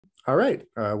All right.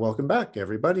 Welcome back,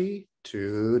 everybody,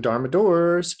 to Dharma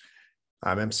Doors.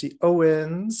 I'm MC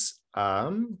Owens,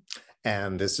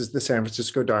 and this is the San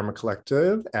Francisco Dharma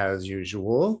Collective, as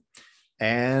usual.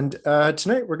 And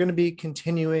tonight we're going to be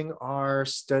continuing our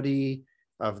study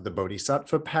of the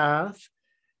Bodhisattva path.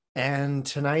 And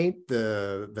tonight,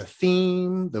 the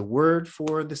theme, the word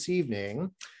for this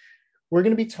evening, we're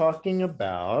going to be talking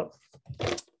about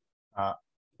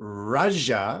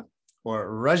Raja or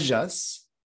Rajas,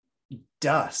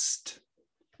 dust.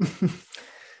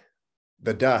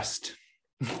 The dust.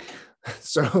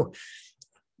 So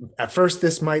at first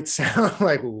this might sound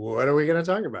like, what are we going to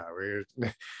talk about? We're going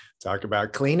to talk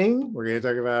about cleaning. We're going to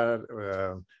talk about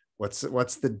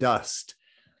what's the dust.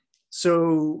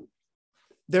 So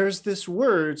there's this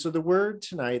word. So the word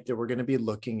tonight that we're going to be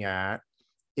looking at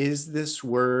is this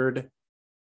word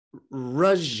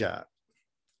Raja,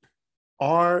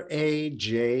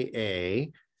 Raja,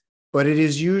 but it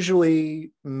is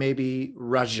usually maybe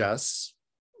Rajas,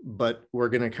 but we're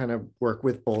going to kind of work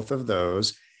with both of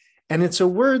those. And it's a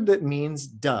word that means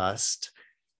dust.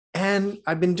 And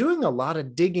I've been doing a lot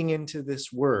of digging into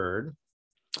this word.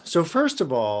 So first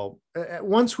of all,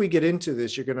 once we get into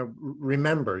this, you're going to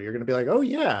remember, you're going to be like, oh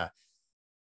yeah,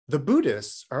 the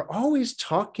Buddhists are always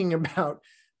talking about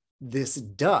this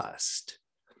dust.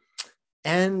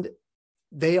 And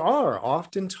they are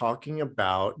often talking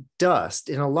about dust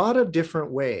in a lot of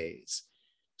different ways.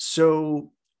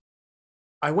 So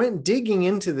I went digging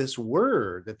into this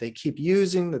word that they keep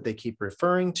using, that they keep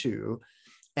referring to,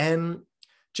 and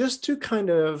just to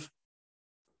kind of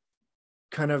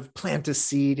plant a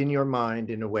seed in your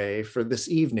mind in a way for this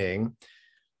evening,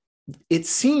 it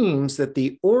seems that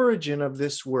the origin of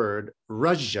this word,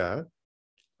 Raja,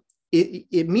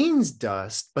 it means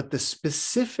dust, but the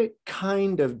specific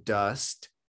kind of dust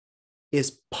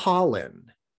is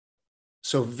pollen.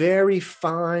 So very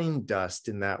fine dust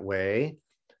in that way.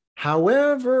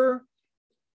 However,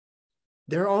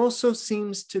 there also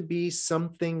seems to be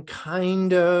something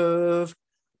kind of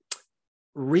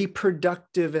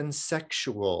reproductive and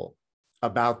sexual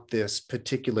about this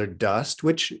particular dust,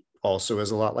 which also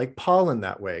is a lot like pollen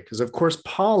that way. Because of course,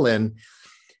 pollen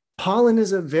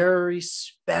is a very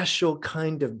special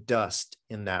kind of dust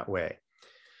in that way.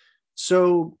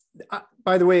 So,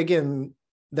 by the way, again,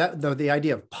 the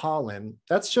idea of pollen,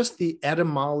 that's just the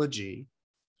etymology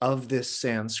of this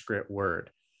Sanskrit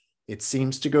word. It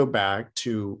seems to go back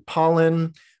to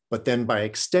pollen, but then by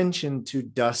extension to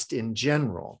dust in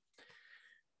general.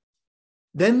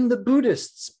 Then the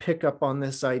Buddhists pick up on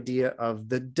this idea of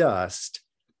the dust,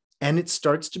 and it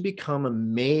starts to become a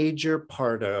major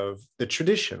part of the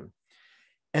tradition.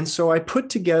 And so I put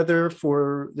together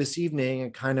for this evening a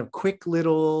kind of quick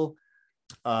little,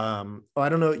 I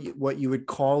don't know what you would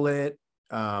call it,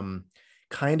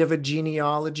 kind of a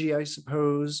genealogy, I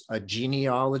suppose, a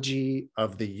genealogy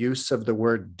of the use of the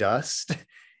word dust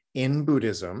in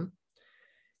Buddhism.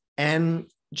 And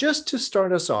just to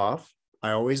start us off,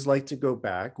 I always like to go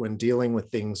back when dealing with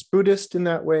things Buddhist in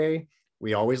that way.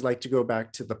 We always like to go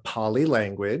back to the Pali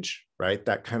language, right?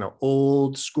 That kind of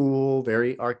old school,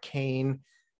 very arcane,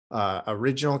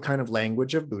 original kind of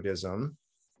language of Buddhism.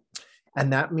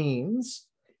 And that means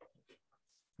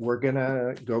we're going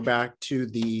to go back to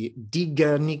the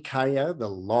Digha Nikaya, the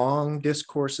long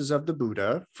discourses of the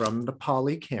Buddha from the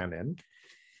Pali canon.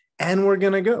 And we're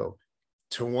going to go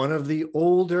to one of the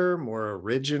older, more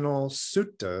original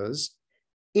suttas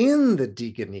in the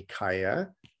Digha Nikaya.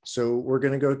 So we're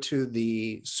going to go to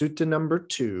the sutta number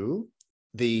 2,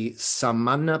 the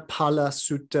Samanapala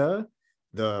Sutta,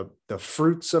 the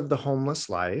fruits of the homeless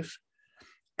life.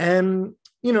 And,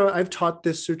 you know, I've taught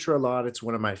this sutra a lot. It's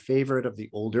one of my favorite of the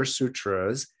older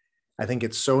sutras. I think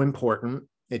it's so important.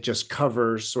 It just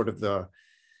covers sort of the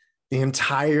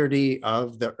entirety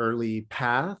of the early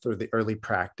path or the early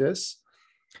practice.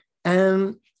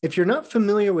 And if you're not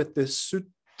familiar with this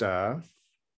sutta,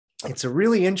 it's a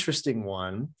really interesting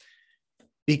one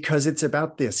because it's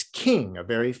about this king, a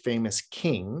very famous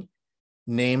king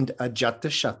named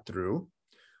Ajatashatru,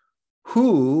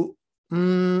 who,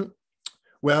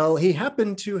 well, he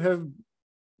happened to have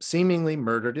seemingly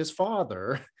murdered his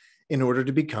father in order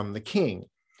to become the king.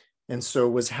 And so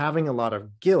was having a lot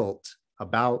of guilt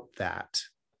about that.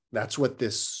 That's what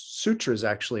this sutra is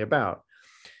actually about.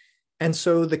 And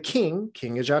so the king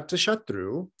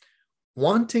Ajatashatru,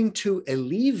 wanting to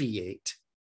alleviate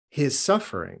his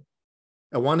suffering,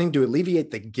 wanting to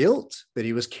alleviate the guilt that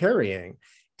he was carrying,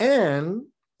 and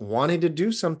wanting to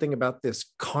do something about this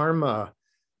karma,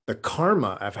 the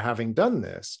karma of having done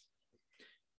this,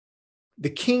 the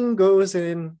king goes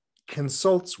and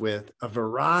consults with a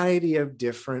variety of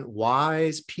different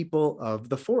wise people of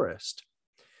the forest.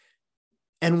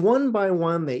 And one by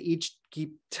one, they each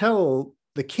tell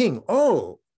the king,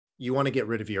 oh, you want to get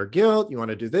rid of your guilt, you want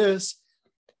to do this.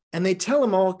 And they tell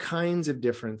him all kinds of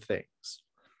different things,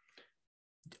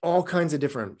 all kinds of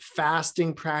different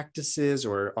fasting practices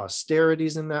or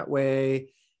austerities in that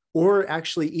way, or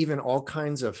actually even all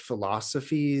kinds of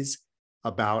philosophies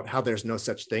about how there's no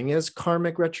such thing as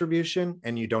karmic retribution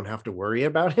and you don't have to worry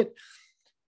about it.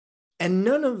 And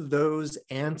none of those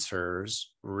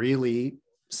answers really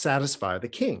satisfy the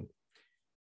king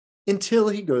until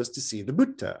he goes to see the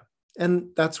Buddha. And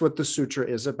that's what the sutra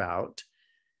is about.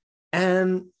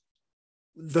 And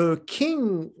the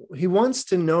king, he wants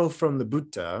to know from the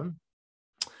Buddha,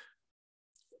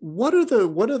 what are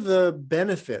the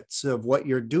benefits of what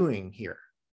you're doing here?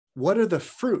 What are the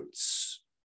fruits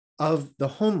of the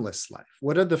homeless life?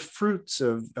 What are the fruits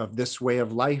of this way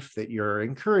of life that you're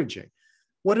encouraging?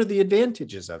 What are the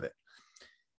advantages of it?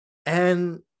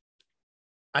 And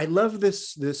I love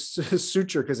this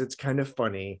sutra because it's kind of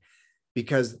funny,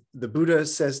 because the Buddha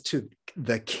says to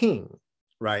the king,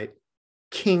 right?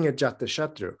 King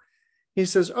Ajatashatru, he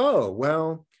says, oh,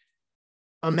 well,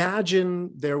 imagine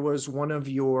there was one of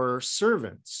your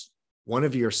servants, one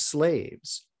of your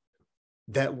slaves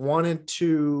that wanted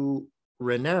to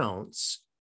renounce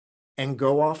and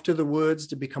go off to the woods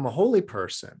to become a holy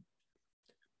person.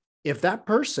 If that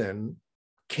person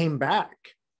came back,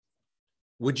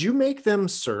 would you make them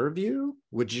serve you?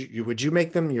 Would you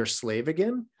make them your slave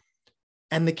again?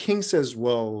 And the king says,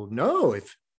 well, no,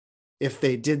 if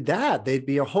they did that, they'd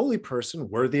be a holy person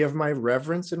worthy of my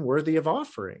reverence and worthy of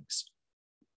offerings.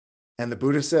 And the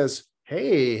Buddha says,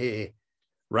 hey,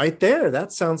 right there,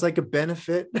 that sounds like a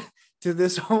benefit to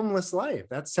this homeless life.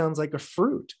 That sounds like a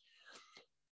fruit.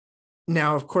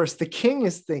 Now, of course, the king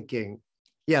is thinking,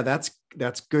 yeah, that's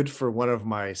good for one of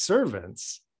my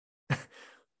servants,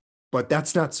 but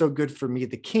that's not so good for me,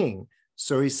 the king.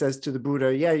 So he says to the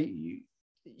Buddha, yeah,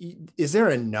 is there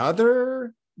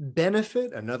another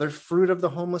benefit, another fruit of the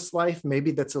homeless life,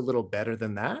 maybe that's a little better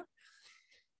than that?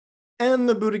 And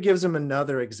the Buddha gives him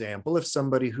another example of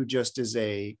somebody who just is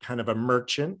a kind of a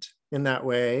merchant in that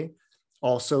way,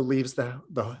 also leaves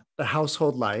the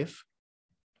household life.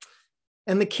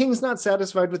 And the king's not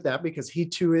satisfied with that because he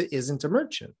too isn't a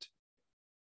merchant.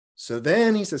 So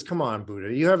then he says, come on,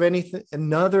 Buddha, you have anything,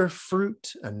 another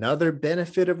fruit, another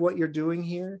benefit of what you're doing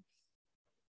here?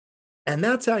 And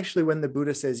that's actually when the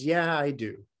Buddha says, yeah, I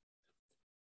do.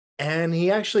 And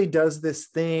he actually does this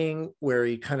thing where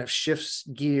he kind of shifts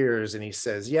gears and he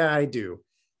says, yeah, I do.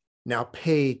 Now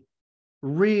pay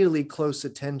really close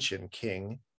attention,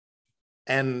 king.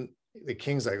 And the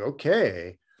king's like,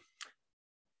 okay.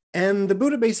 And the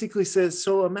Buddha basically says,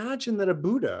 so imagine that a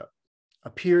Buddha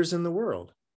appears in the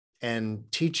world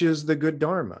and teaches the good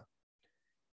Dharma.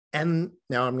 And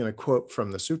now I'm going to quote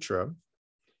from the sutra.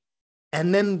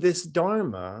 And then this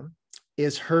Dharma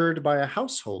is heard by a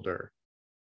householder,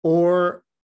 or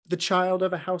the child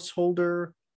of a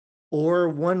householder, or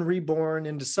one reborn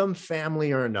into some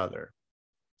family or another.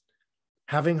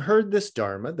 Having heard this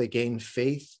Dharma, they gain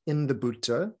faith in the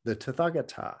Buddha, the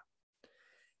Tathagata.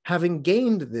 Having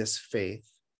gained this faith,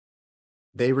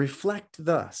 they reflect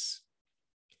thus: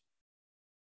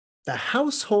 the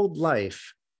household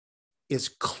life is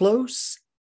close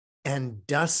and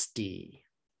dusty.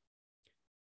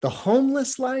 The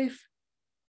homeless life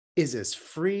is as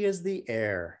free as the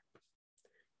air.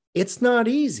 It's not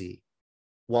easy,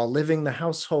 while living the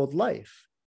household life,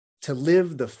 to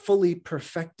live the fully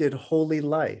perfected holy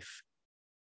life,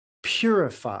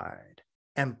 purified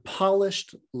and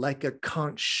polished like a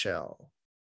conch shell.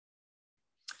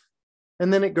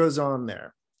 And then it goes on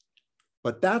there.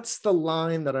 But that's the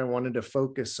line that I wanted to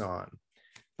focus on.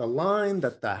 The line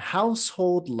that the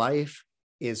household life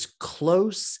is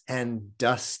close and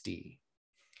dusty.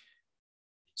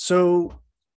 So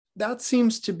that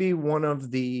seems to be one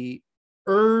of the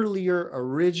earlier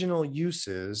original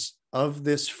uses of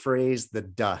this phrase, the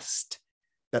dust,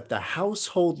 that the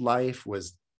household life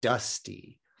was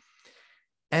dusty.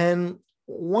 And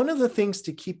one of the things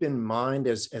to keep in mind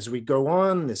as we go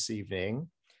on this evening,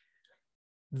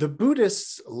 the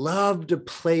Buddhists love to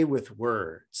play with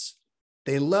words.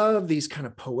 They love these kind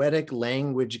of poetic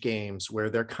language games where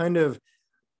they're kind of,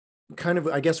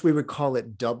 I guess we would call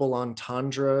it double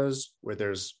entendres, where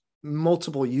there's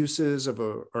multiple uses of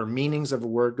or meanings of a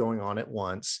word going on at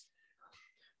once.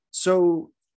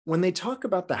 So when they talk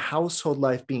about the household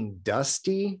life being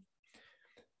dusty,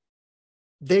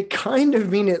 they kind of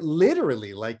mean it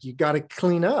literally, like you got to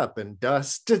clean up and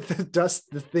dust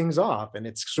the things off. And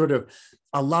it's sort of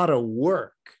a lot of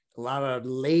work a lot of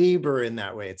labor in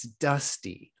that way. It's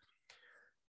dusty.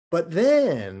 But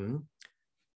then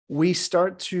we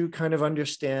start to kind of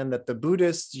understand that the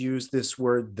Buddhists use this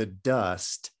word, the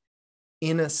dust,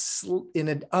 in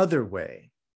an other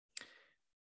way.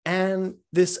 And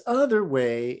this other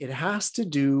way, it has to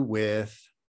do with,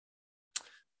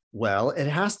 well, it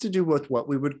has to do with what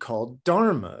we would call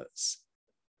dharmas,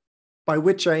 by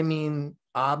which I mean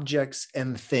objects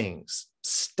and things,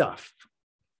 stuff,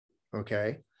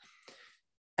 okay?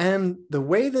 And the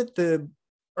way that the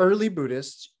early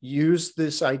Buddhists use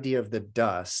this idea of the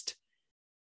dust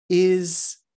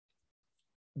is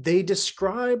they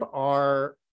describe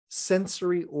our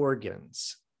sensory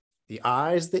organs, the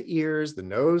eyes, the ears, the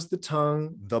nose, the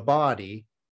tongue, the body,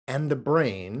 and the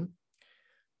brain.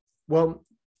 Well,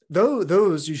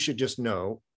 those you should just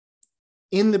know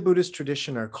in the Buddhist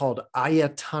tradition are called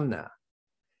ayatana.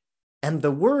 And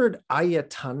the word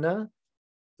ayatana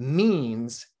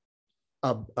means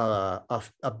a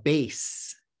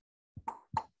base.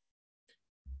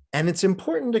 And it's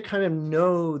important to kind of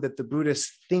know that the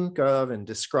Buddhists think of and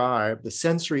describe the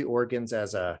sensory organs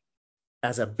as a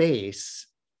base,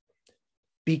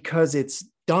 because it's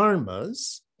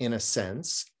dharmas, in a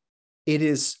sense. It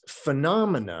is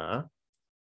phenomena,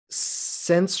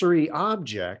 sensory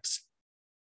objects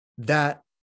that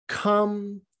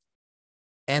come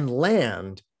and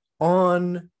land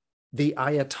on the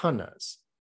ayatanas.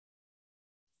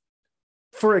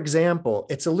 For example,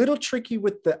 it's a little tricky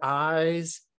with the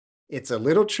eyes, it's a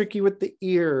little tricky with the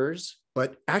ears,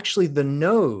 but actually the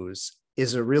nose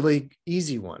is a really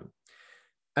easy one.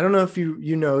 I don't know if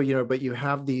you know, but you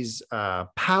have these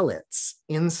pallets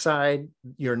inside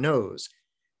your nose,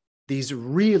 these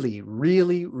really,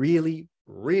 really, really,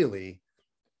 really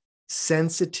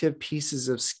sensitive pieces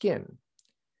of skin.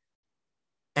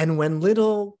 And when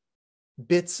little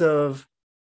bits of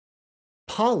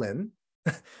pollen,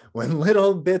 when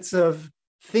little bits of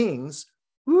things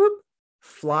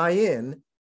fly in,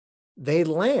 they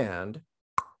land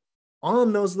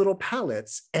on those little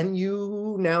pallets, and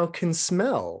you now can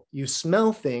smell. You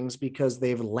smell things because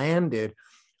they've landed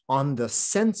on the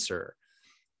sensor.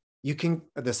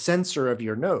 The sensor of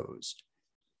your nose.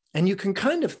 And you can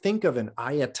kind of think of an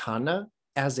ayatana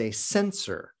as a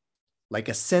sensor, like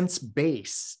a sense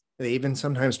base. They even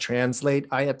sometimes translate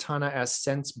ayatana as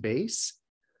sense base.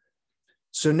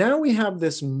 So now we have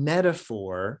this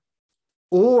metaphor,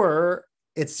 or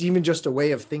it's even just a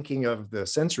way of thinking of the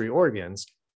sensory organs,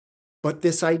 but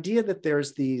this idea that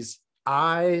there's these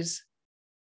eyes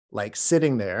like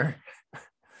sitting there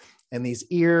and these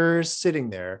ears sitting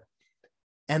there,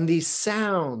 and these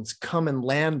sounds come and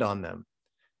land on them.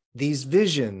 These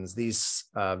visions, these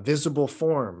visible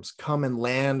forms come and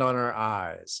land on our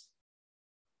eyes.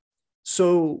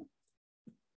 So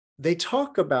they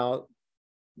talk about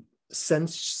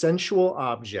sensual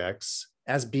objects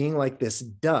as being like this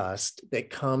dust that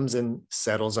comes and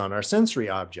settles on our sensory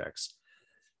objects,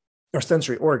 or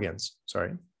sensory organs,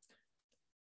 sorry.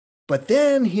 But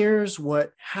then here's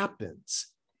what happens.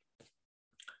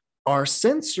 Our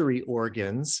sensory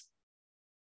organs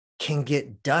can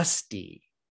get dusty.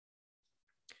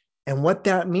 And what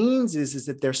that means is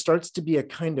that there starts to be a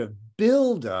kind of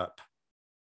buildup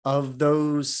of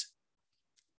those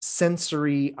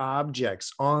sensory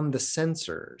objects on the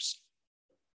sensors.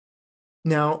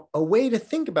 Now, a way to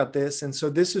think about this, and so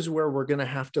this is where we're going to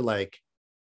have to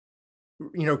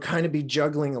kind of be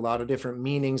juggling a lot of different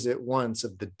meanings at once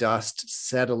of the dust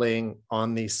settling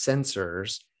on these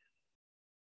sensors.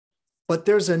 But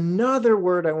there's another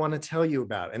word I want to tell you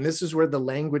about, and this is where the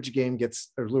language game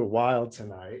gets a little wild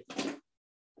tonight.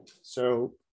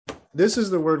 So this is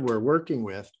the word we're working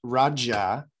with,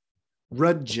 raja,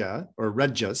 or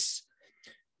rajas.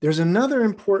 There's another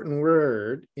important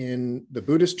word in the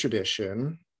Buddhist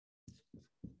tradition,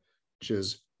 which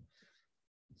is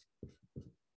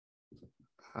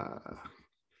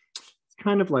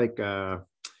kind of like,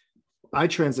 I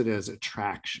translate it as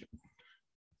attraction.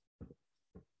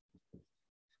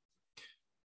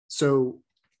 So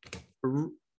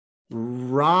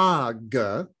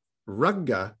raga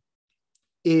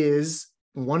is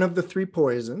one of the three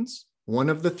poisons, one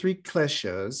of the three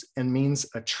kleshas, and means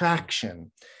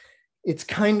attraction. It's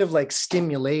kind of like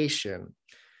stimulation.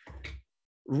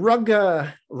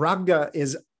 Raga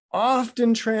is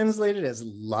often translated as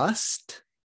lust.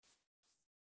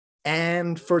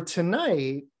 And for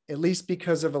tonight, at least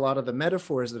because of a lot of the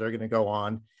metaphors that are going to go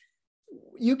on,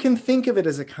 you can think of it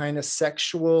as a kind of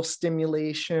sexual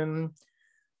stimulation.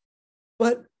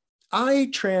 But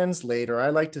I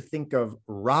like to think of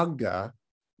raga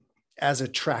as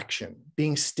attraction,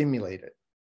 being stimulated,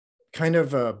 kind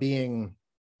of being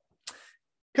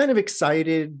kind of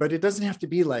excited, but it doesn't have to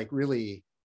be like really,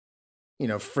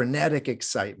 frenetic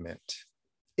excitement.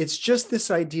 It's just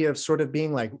this idea of sort of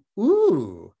being like,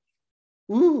 ooh,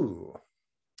 ooh.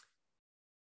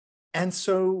 And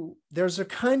so there's a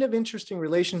kind of interesting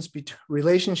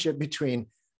relationship between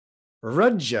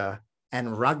raja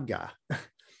and raga.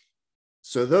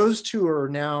 So those two are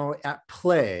now at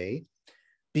play,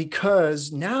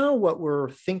 because now what we're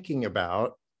thinking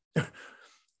about,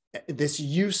 this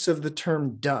use of the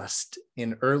term dust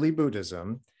in early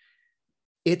Buddhism,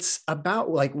 it's about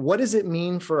like, what does it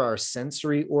mean for our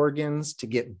sensory organs to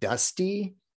get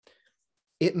dusty?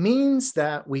 It means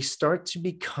that we start to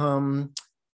become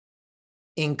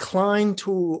inclined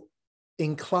towards,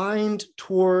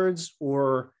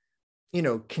 or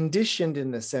conditioned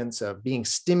in the sense of being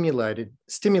stimulated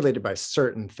by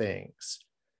certain things.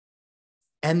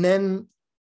 And then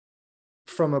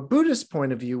from a Buddhist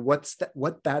point of view,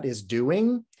 what that is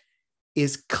doing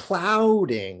is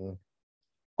clouding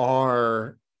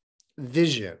our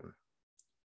vision.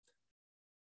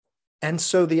 And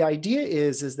so the idea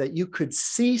is that you could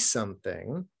see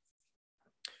something,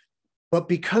 but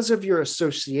because of your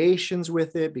associations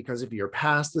with it, because of your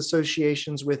past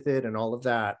associations with it and all of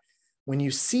that, when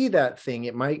you see that thing,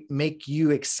 it might make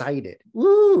you excited.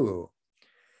 Woo!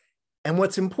 And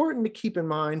what's important to keep in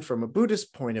mind from a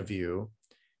Buddhist point of view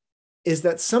is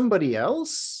that somebody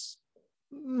else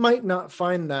might not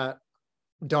find that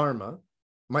Dharma,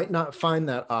 might not find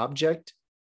that object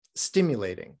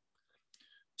stimulating.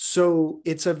 So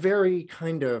it's a very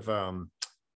kind of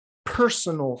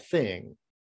personal thing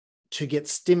to get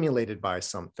stimulated by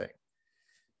something.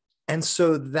 And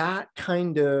so that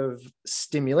kind of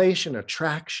stimulation,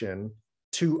 attraction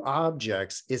to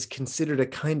objects is considered a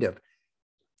kind of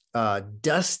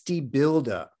dusty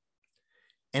buildup.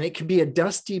 And it can be a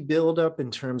dusty buildup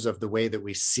in terms of the way that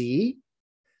we see,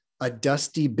 a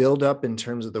dusty buildup in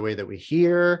terms of the way that we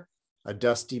hear, a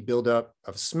dusty buildup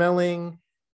of smelling,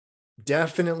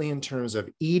 definitely in terms of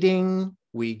eating.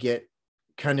 We get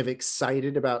kind of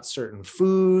excited about certain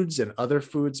foods, and other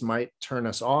foods might turn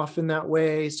us off in that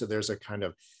way. So there's a kind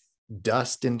of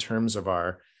dust in terms of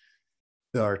our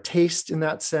taste in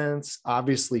that sense.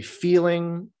 Obviously,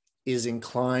 feeling is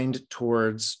inclined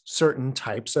towards certain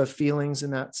types of feelings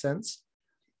in that sense.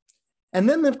 And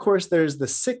then, of course, there's the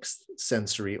sixth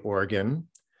sensory organ,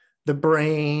 the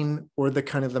brain, or the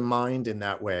kind of the mind in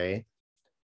that way,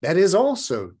 that is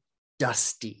also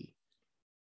dusty.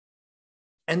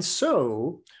 And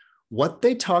so what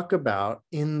they talk about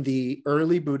in the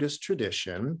early Buddhist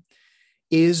tradition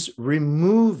is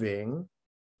removing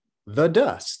the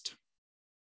dust,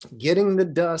 getting the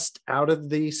dust out of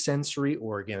the sensory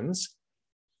organs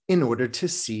in order to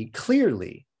see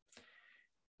clearly.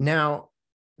 Now,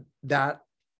 that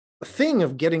thing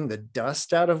of getting the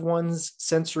dust out of one's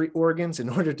sensory organs in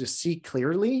order to see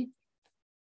clearly,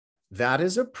 that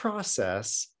is a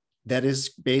process that is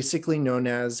basically known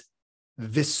as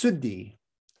visuddhi,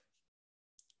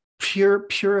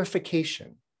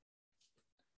 purification.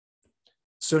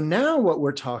 So now what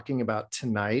we're talking about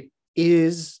tonight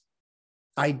is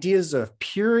ideas of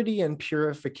purity and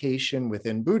purification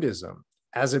within Buddhism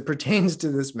as it pertains to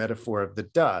this metaphor of the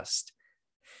dust.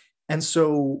 And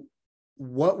so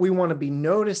what we want to be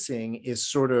noticing is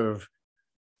sort of,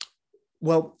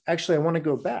 well, actually, I want to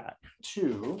go back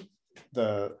to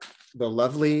the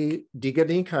lovely Digha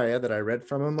Nikaya that I read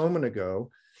from a moment ago,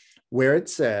 where it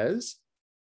says,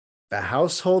 the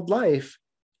household life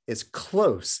is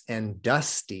close and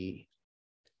dusty.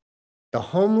 The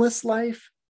homeless life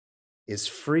is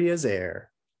free as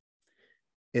air.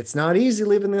 It's not easy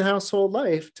living the household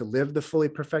life. To live the fully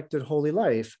perfected holy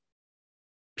life,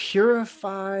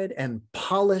 purified and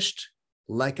polished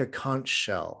like a conch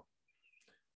shell.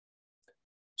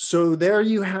 So there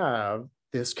you have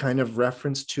this kind of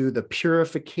reference to the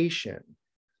purification,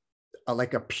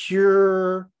 like a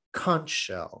pure conch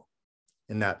shell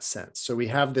in that sense. So we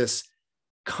have this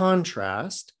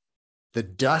contrast, the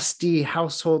dusty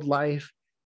household life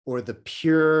or the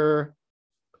purified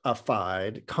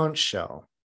conch shell.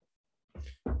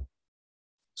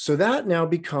 So that now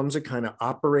becomes a kind of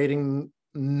operating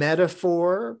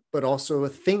metaphor, but also a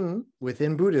thing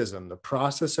within Buddhism, the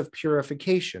process of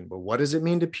purification. But what does it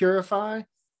mean to purify?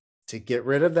 To get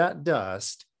rid of that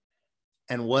dust.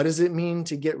 And what does it mean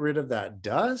to get rid of that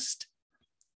dust?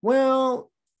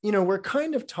 Well, we're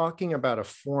kind of talking about a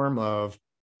form of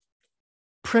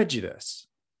prejudice,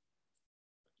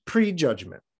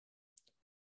 prejudgment,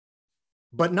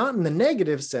 but not in the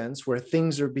negative sense where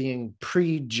things are being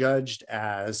prejudged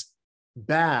as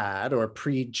bad or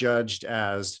prejudged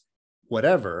as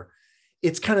whatever.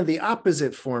 It's kind of the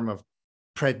opposite form of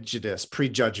prejudice,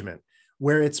 prejudgment,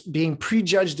 where it's being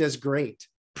prejudged as great,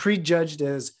 prejudged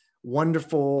as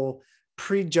wonderful,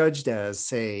 prejudged as,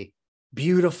 say,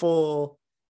 beautiful,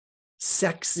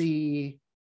 sexy,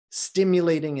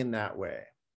 stimulating in that way.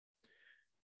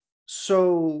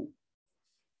 So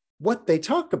what they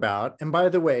talk about, and by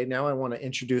the way, now I want to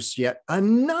introduce yet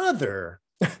another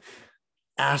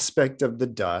aspect of the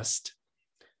dust.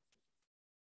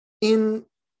 In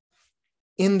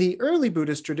the early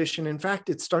Buddhist tradition, in fact,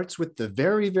 it starts with the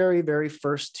very, very, very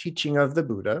first teaching of the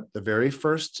Buddha, the very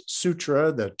first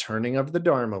sutra, the turning of the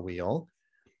Dharma wheel.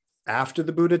 After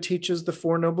the Buddha teaches the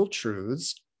Four Noble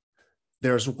Truths,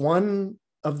 there's one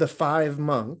of the 5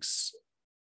 monks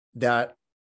that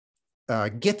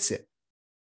gets it,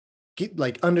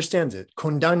 understands it,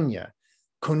 Kondanya.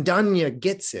 Kondanya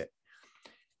gets it.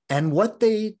 And what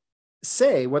they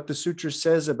say, what the sutra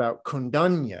says about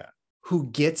Kondanya, who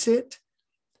gets it,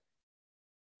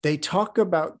 they talk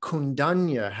about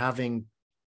Kondanya having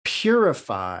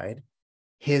purified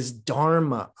his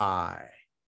Dharma eye.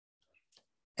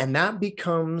 And that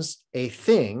becomes a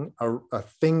thing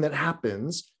that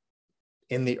happens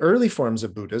in the early forms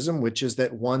of Buddhism, which is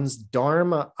that one's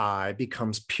Dharma eye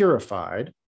becomes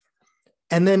purified.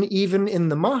 And then even in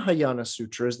the Mahayana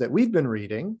sutras that we've been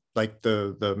reading, like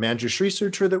the Mañjuśrī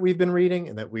Sutra that we've been reading,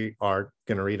 and that we are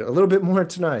going to read a little bit more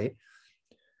tonight,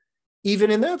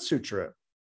 even in that sutra,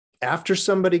 after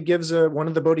somebody gives one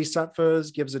of the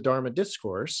bodhisattvas gives a Dharma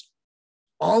discourse,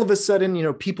 all of a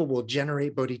sudden, people will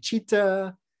generate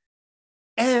bodhicitta,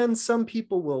 and some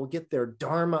people will get their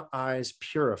Dharma eyes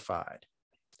purified.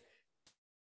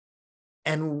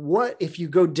 And what if you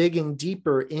go digging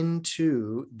deeper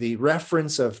into the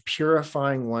reference of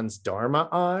purifying one's Dharma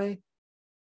eye?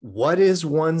 What is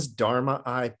one's Dharma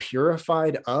eye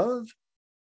purified of?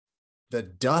 The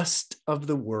dust of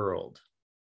the world.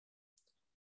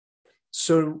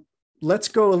 So let's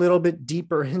go a little bit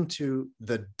deeper into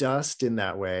the dust in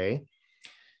that way.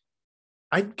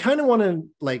 I kind of want to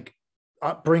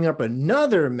bring up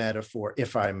another metaphor,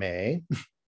 if I may.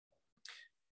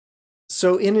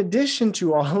 So in addition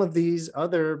to all of these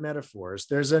other metaphors,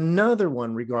 there's another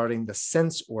one regarding the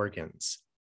sense organs.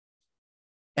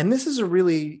 And this is a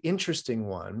really interesting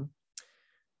one.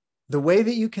 The way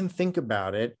that you can think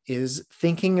about it is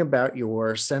thinking about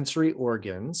your sensory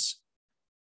organs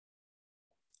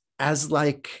as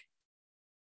like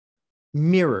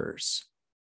mirrors.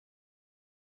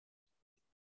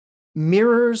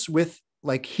 Mirrors with,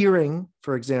 like hearing,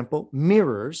 for example,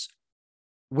 mirrors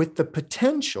with the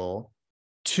potential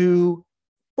to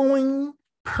boing,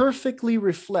 perfectly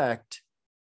reflect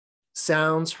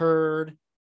sounds heard,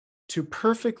 to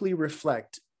perfectly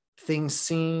reflect things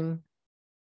seen.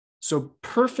 So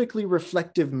perfectly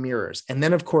reflective mirrors. And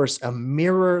then, of course, a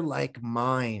mirror-like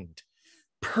mind,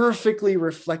 perfectly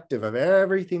reflective of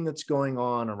everything that's going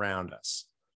on around us.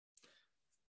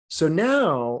 So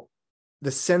now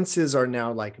the senses are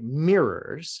now like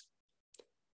mirrors,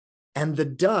 and the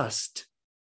dust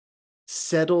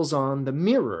settles on the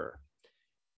mirror.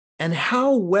 And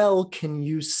how well can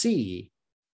you see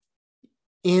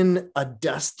in a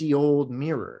dusty old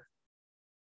mirror,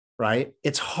 right?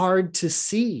 It's hard to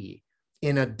see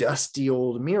in a dusty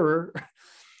old mirror.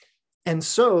 And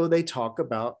so they talk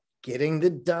about getting the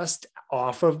dust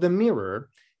off of the mirror.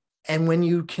 And when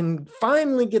you can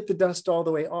finally get the dust all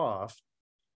the way off,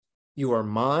 your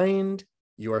mind,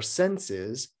 your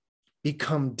senses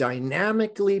become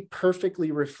dynamically,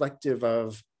 perfectly reflective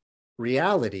of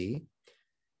reality.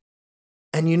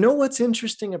 And you know what's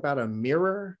interesting about a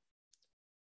mirror?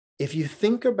 If you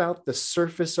think about the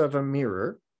surface of a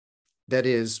mirror that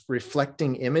is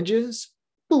reflecting images,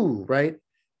 ooh, right?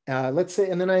 Let's say,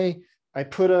 and then I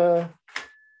put a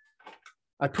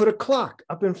clock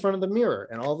up in front of the mirror,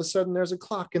 and all of a sudden there's a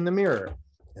clock in the mirror.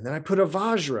 And then I put a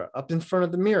Vajra up in front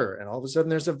of the mirror, and all of a sudden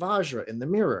there's a Vajra in the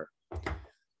mirror.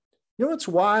 You know what's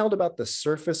wild about the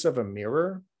surface of a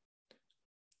mirror?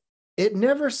 It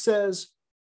never says,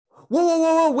 whoa, whoa,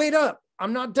 whoa, whoa, wait up.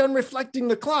 I'm not done reflecting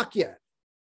the clock yet.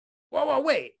 Whoa, whoa,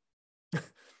 wait.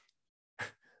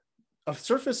 A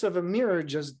surface of a mirror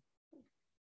just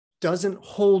doesn't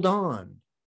hold on.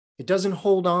 It doesn't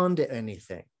hold on to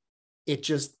anything. It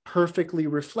just perfectly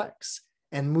reflects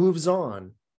and moves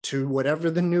on to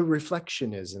whatever the new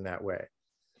reflection is in that way.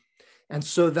 And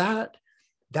so that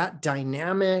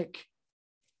dynamic,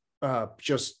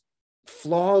 just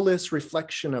flawless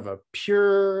reflection of a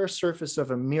pure surface of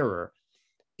a mirror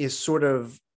is sort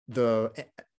of the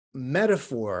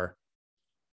metaphor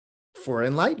for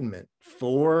enlightenment,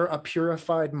 for a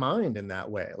purified mind in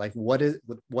that way, like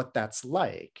what that's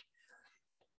like.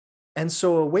 And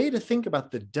so a way to think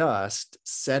about the dust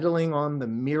settling on the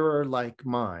mirror-like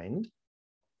mind,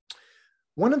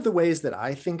 one of the ways that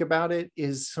I think about it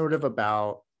is sort of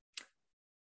about,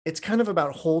 it's kind of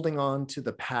about holding on to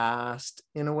the past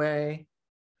in a way.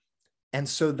 And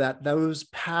so that those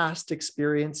past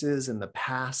experiences and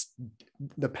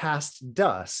the past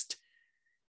dust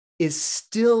is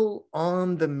still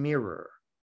on the mirror.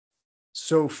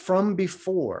 So from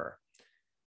before.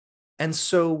 And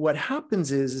so what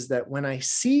happens is that when I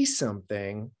see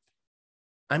something,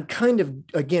 I'm kind of,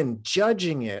 again,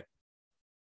 judging it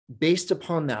based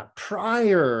upon that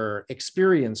prior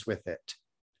experience with it.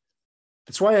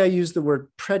 That's why I use the word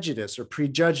prejudice or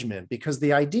prejudgment, because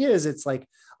the idea is it's like,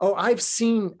 oh, I've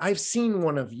seen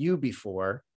one of you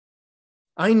before.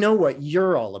 I know what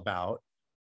you're all about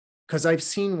because I've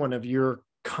seen one of your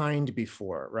kind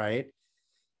before, right?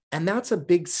 And that's a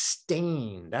big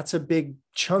stain. That's a big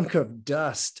chunk of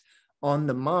dust on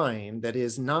the mind that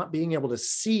is not being able to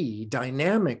see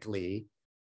dynamically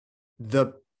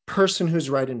the person who's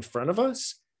right in front of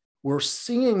us. We're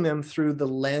seeing them through the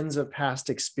lens of past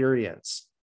experience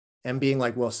and being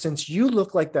like, well, since you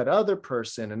look like that other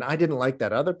person and I didn't like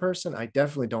that other person, I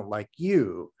definitely don't like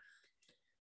you.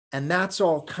 And that's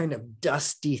all kind of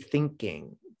dusty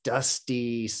thinking,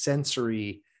 dusty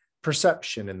sensory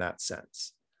perception in that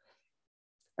sense.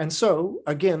 And so,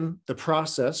 again, the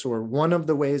process, or one of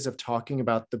the ways of talking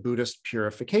about the Buddhist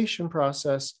purification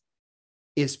process,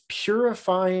 is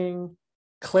purifying,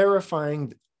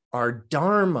 clarifying our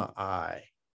Dharma eye,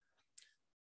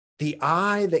 the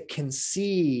eye that can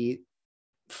see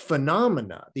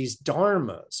phenomena, these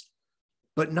dharmas,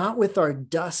 but not with our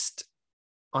dust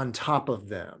on top of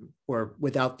them, or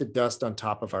without the dust on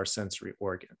top of our sensory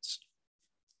organs.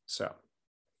 So,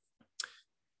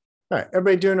 all right,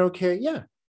 everybody doing okay? Yeah.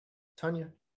 Tanya.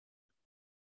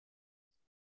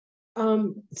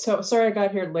 So sorry I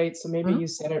got here late, so maybe you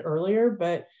said it earlier,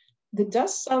 but the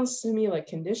dust sounds to me like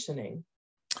conditioning.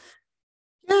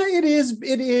 Yeah, it is.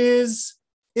 It is.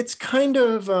 It's kind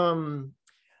of,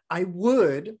 I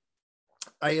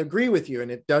agree with you, and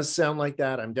it does sound like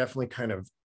that. I'm definitely kind of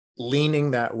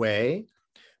leaning that way.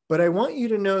 But I want you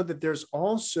to know that there's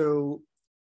also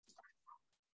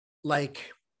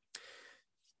like,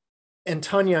 and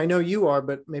Tanya, I know you are,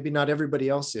 but maybe not everybody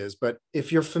else is, but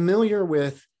if you're familiar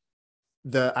with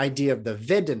the idea of the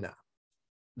Vedana,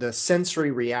 the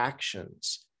sensory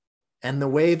reactions, and the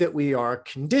way that we are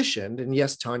conditioned, and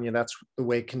yes, Tanya, that's the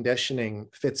way conditioning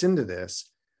fits into this,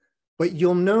 but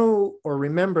you'll know or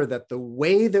remember that the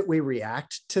way that we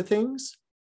react to things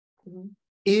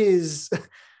is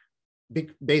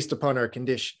based upon our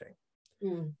conditioning.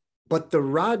 But the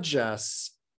rajas,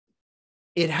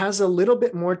 it has a little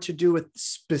bit more to do with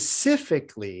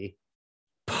specifically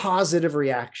positive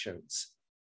reactions.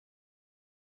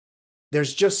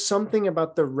 There's just something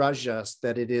about the rajas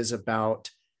that it is about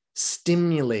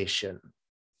stimulation.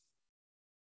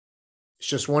 It's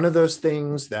just one of those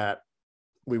things that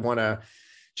we want to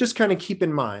just kind of keep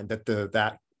in mind, that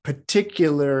that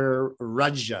particular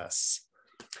rajas.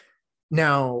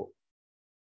 Now,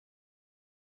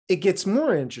 it gets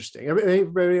more interesting.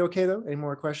 Everybody okay though? Any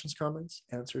more questions, comments,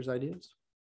 answers, ideas?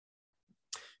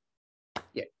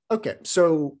 Yeah. Okay.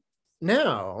 So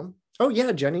now, oh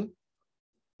yeah, Jenny.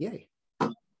 Yay.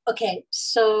 Okay.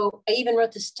 So I even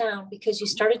wrote this down because you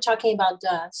started talking about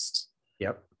dust.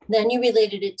 Yep. Then you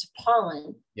related it to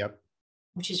pollen. Yep.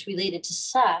 Which is related to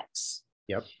sex.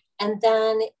 Yep. And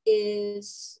then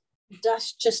is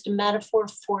dust just a metaphor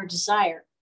for desire?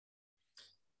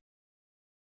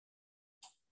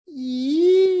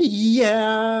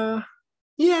 Yeah.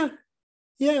 In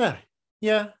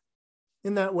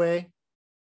that way.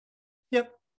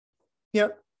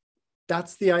 Yep.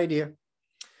 That's the idea.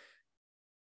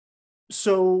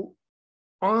 So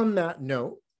on that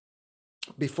note,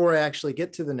 before I actually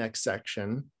get to the next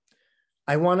section,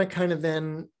 I want to kind of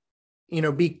then,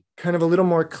 be kind of a little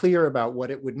more clear about what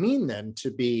it would mean then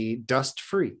to be dust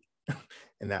free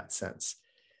in that sense.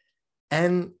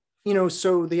 And,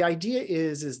 so the idea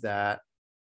is that,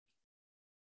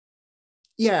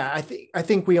 yeah, I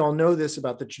think we all know this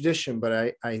about the tradition,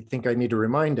 but I think I need to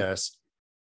remind us,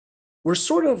 we're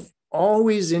sort of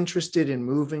always interested in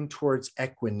moving towards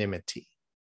equanimity.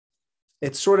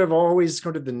 It's sort of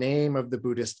the name of the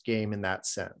Buddhist game in that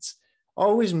sense.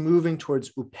 Always moving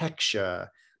towards upeksha,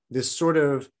 this sort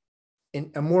of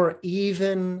in a more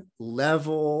even,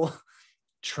 level,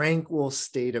 tranquil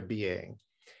state of being.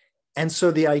 And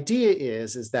so the idea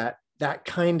is that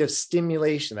kind of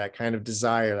stimulation, that kind of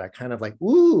desire, that kind of like,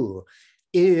 ooh,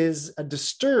 is a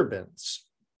disturbance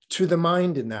to the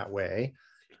mind in that way.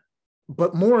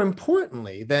 But more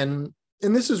importantly, then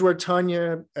and this is where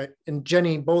Tanya and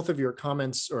Jenny, both of your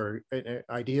comments or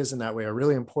ideas in that way are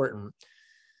really important.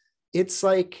 It's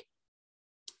like,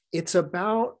 it's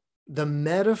about the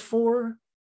metaphor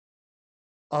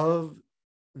of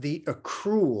the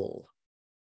accrual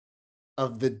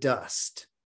of the dust.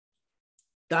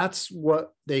 That's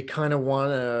what they kind of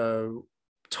want to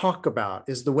talk about,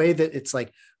 is the way that it's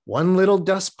like one little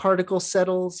dust particle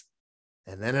settles,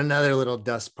 and then another little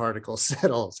dust particle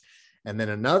settles, and then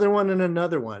another one and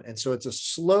another one. And so it's a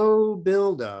slow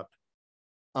buildup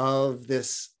of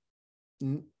this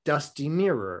dusty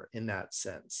mirror in that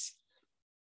sense.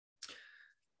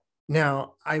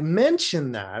 Now, I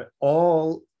mention that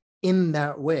all in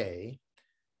that way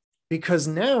because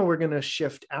now we're going to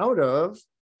shift out of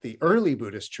the early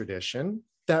Buddhist tradition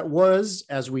that was,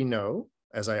 as we know,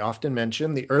 as I often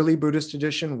mention, the early Buddhist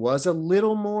tradition was a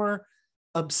little more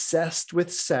obsessed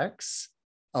with sex,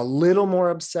 a little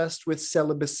more obsessed with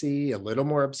celibacy, a little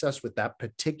more obsessed with that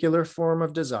particular form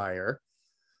of desire.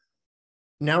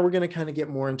 Now we're going to kind of get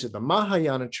more into the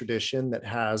Mahayana tradition that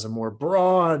has a more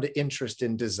broad interest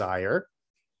in desire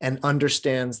and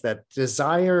understands that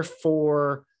desire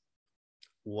for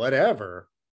whatever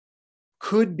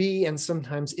could be and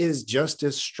sometimes is just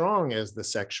as strong as the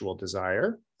sexual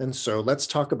desire. And so let's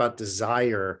talk about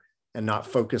desire and not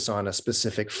focus on a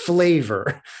specific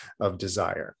flavor of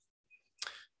desire.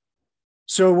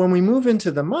 So when we move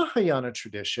into the Mahayana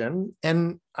tradition,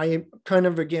 and I kind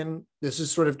of, again, this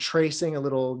is sort of tracing a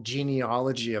little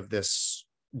genealogy of this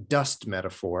dust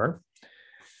metaphor,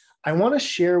 I want to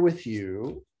share with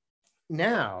you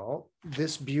now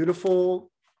this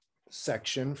beautiful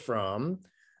section from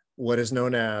what is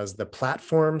known as the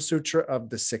Platform Sutra of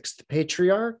the Sixth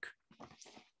Patriarch,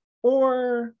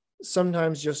 or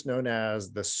sometimes just known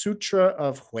as the Sutra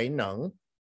of Huineng,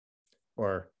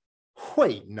 or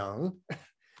Huineng.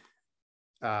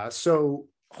 So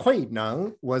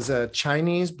Huineng was a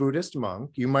Chinese Buddhist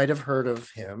monk. You might have heard of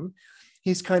him.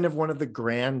 He's kind of one of the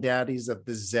granddaddies of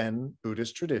the Zen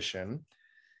Buddhist tradition.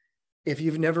 If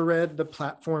you've never read the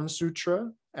Platform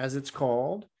Sutra, as it's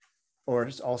called, or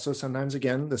it's also sometimes,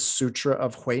 again, the Sutra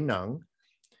of Huineng,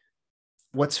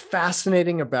 what's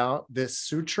fascinating about this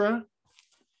sutra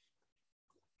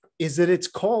is that it's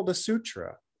called a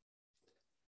sutra.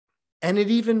 And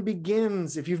it even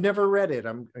begins, if you've never read it,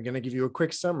 I'm going to give you a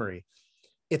quick summary.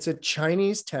 It's a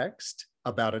Chinese text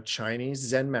about a Chinese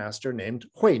Zen master named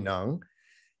Huineng,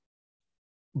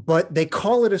 but they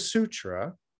call it a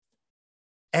sutra.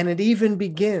 And it even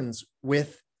begins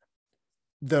with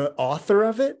the author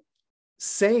of it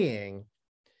saying,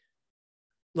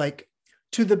 like,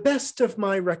 to the best of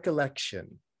my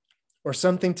recollection, or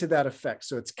something to that effect.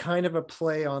 So it's kind of a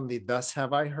play on the thus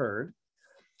have I heard.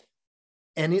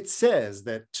 And it says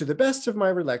that to the best of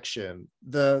my recollection,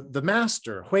 the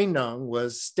master, Huineng,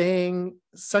 was staying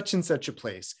such and such a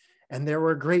place. And there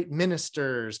were great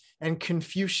ministers and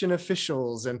Confucian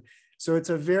officials. And so it's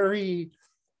a very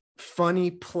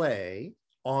funny play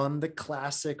on the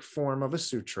classic form of a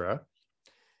sutra,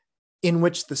 in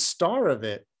which the star of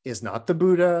it is not the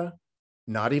Buddha,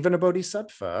 not even a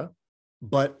bodhisattva,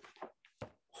 but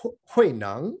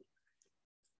Huineng,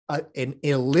 an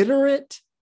illiterate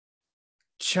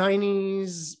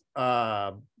Chinese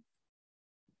poor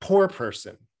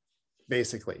person,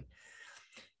 basically.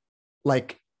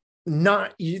 Like,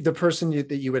 not the person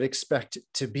that you would expect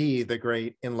to be the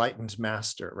great enlightened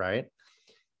master, right?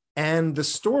 And the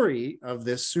story of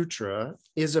this sutra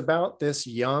is about this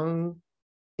young,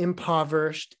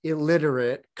 impoverished,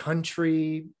 illiterate,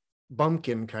 country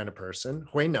bumpkin kind of person,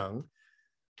 Huineng,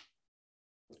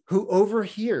 who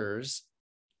overhears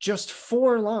just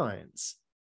 4 lines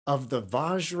of the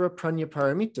Vajra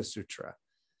Prajnaparamita Sutra.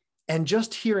 And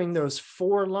just hearing those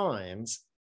 4 lines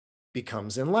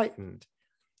becomes enlightened.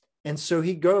 And so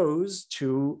he goes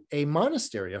to a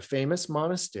monastery, a famous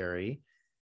monastery,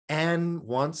 and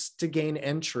wants to gain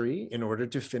entry in order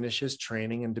to finish his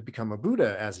training and to become a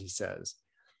Buddha, as he says.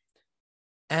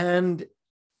 And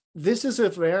this is a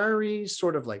very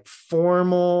sort of like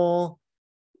formal,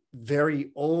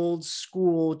 very old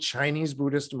school Chinese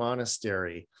Buddhist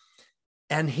monastery.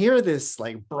 And here this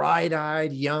like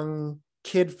bright-eyed young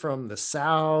kid from the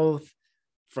South,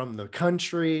 from the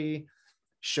country,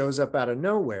 shows up out of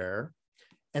nowhere.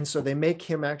 And so they make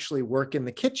him actually work in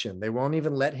the kitchen. They won't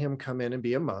even let him come in and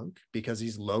be a monk because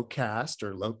he's low caste,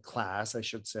 or low class, I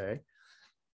should say.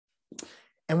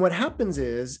 And what happens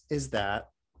is that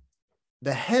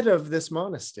the head of this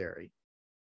monastery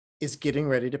is getting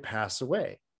ready to pass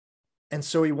away. And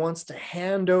so he wants to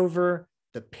hand over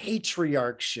the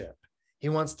patriarchship. He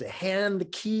wants to hand the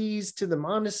keys to the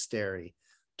monastery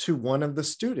to one of the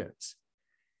students.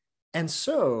 And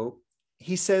so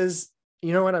he says,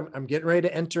 you know what, I'm getting ready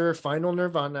to enter final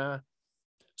nirvana.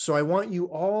 So I want you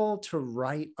all to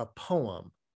write a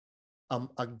poem,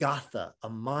 a gatha, a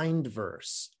mind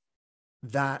verse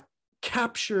that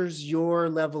captures your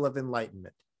level of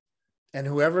enlightenment. And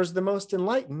whoever's the most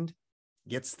enlightened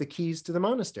gets the keys to the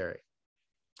monastery.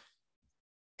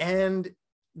 And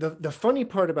the funny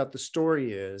part about the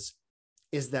story is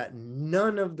that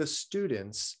none of the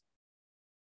students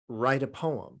write a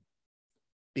poem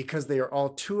because they are all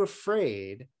too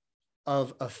afraid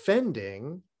of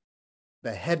offending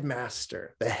the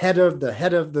headmaster, the head of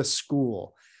the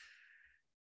school.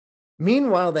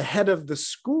 Meanwhile, the head of the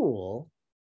school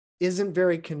isn't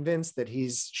very convinced that he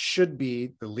should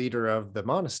be the leader of the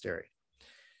monastery.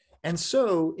 And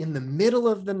so in the middle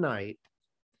of the night,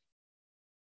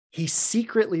 he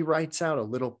secretly writes out a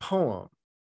little poem.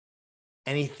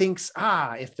 And he thinks,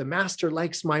 if the master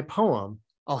likes my poem,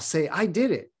 I'll say I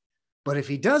did it. But if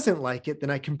he doesn't like it, then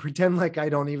I can pretend like I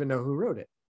don't even know who wrote it.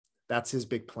 That's his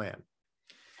big plan.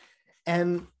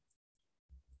 And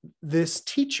this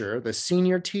teacher, the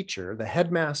senior teacher, the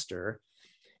headmaster,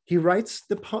 he writes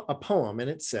a poem, and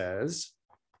it says,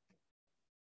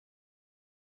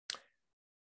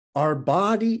 our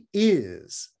body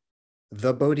is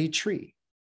the Bodhi tree,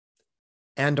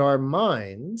 and our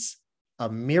minds a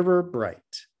mirror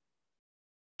bright.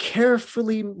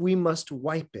 Carefully we must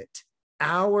wipe it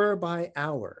hour by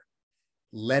hour,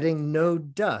 letting no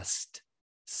dust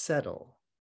settle.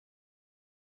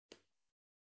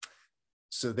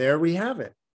 So there we have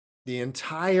it. The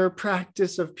entire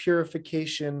practice of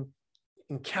purification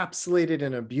encapsulated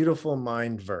in a beautiful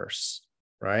mind verse,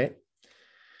 right?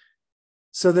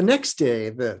 So the next day,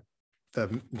 the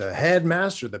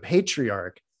headmaster, the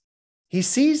patriarch, he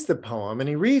sees the poem and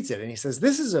he reads it and he says,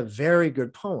 this is a very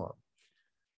good poem,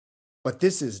 but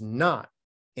this is not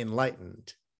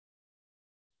enlightened.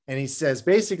 And he says,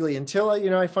 basically, until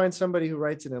I find somebody who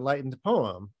writes an enlightened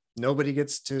poem, nobody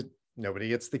gets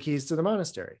the keys to the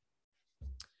monastery.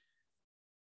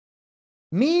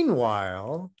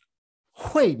 Meanwhile,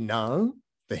 Hui Neng,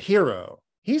 the hero,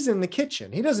 he's in the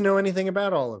kitchen. He doesn't know anything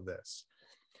about all of this.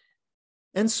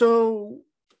 And so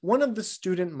one of the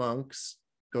student monks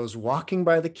goes walking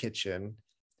by the kitchen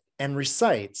and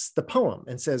recites the poem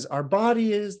and says, our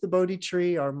body is the Bodhi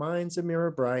tree, our mind's a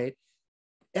mirror bright.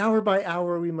 Hour by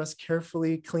hour, we must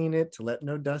carefully clean it to let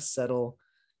no dust settle.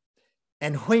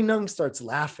 And Hui Neng starts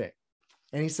laughing.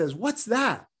 And he says, what's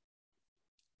that?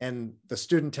 And the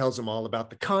student tells him all about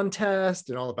the contest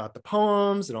and all about the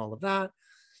poems and all of that.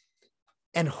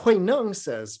 And Hui Neng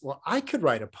says, well, I could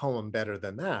write a poem better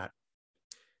than that.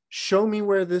 Show me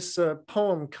where this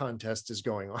poem contest is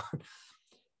going on.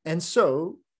 And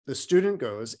so the student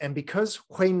goes, and because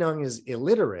Hui Neng is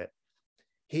illiterate,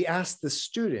 he asked the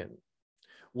student,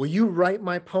 will you write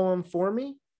my poem for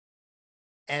me?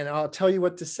 And I'll tell you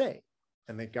what to say.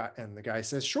 And the guy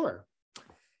says, sure.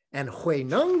 And Hui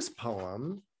Neng's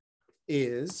poem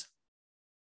is,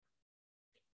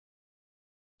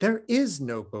 there is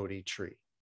no Bodhi tree,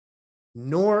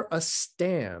 nor a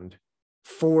stand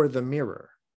for the mirror.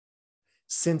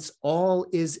 Since all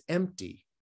is empty,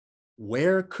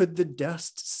 where could the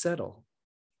dust settle?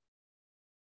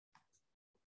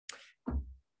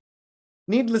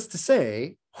 Needless to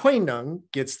say, Hui Neng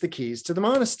gets the keys to the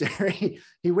monastery.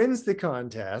 He wins the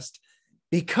contest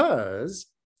because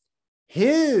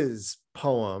his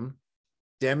poem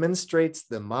demonstrates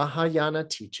the Mahayana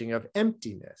teaching of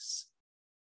emptiness.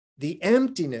 The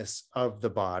emptiness of the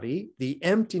body, the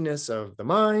emptiness of the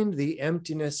mind, the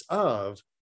emptiness of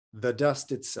the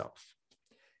dust itself.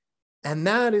 And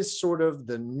that is sort of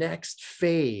the next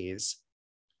phase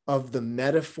of the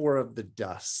metaphor of the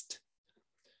dust.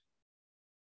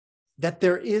 That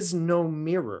there is no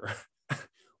mirror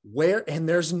and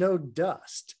there's no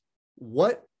dust.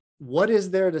 What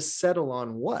is there to settle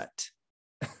on what?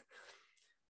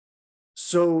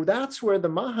 So that's where the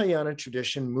Mahayana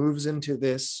tradition moves into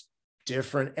this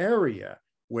different area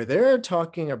where they're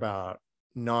talking about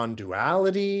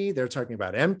non-duality, they're talking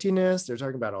about emptiness, they're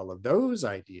talking about all of those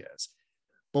ideas.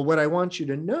 But what I want you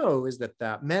to know is that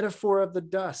that metaphor of the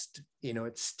dust,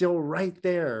 it's still right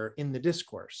there in the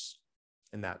discourse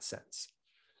in that sense.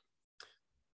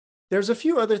 There's a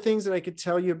few other things that I could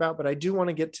tell you about, but I do want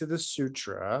to get to the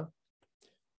sutra.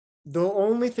 The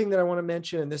only thing that I want to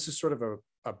mention, and this is sort of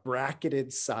a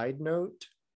bracketed side note,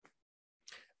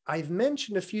 I've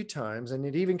mentioned a few times, and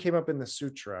it even came up in the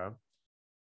sutra,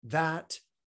 that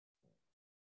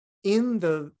in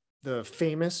the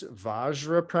famous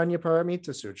Vajra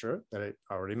Prajnaparamita Sutra that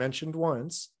I already mentioned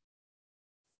once,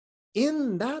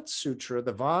 in that sutra,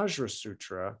 the Vajra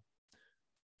Sutra,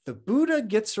 the Buddha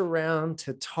gets around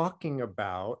to talking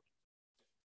about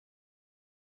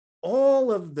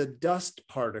all of the dust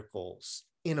particles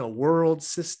in a world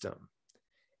system.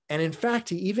 And in fact,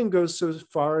 he even goes so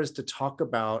far as to talk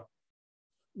about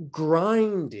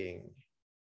grinding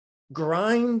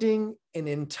an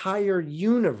entire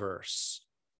universe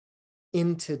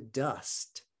into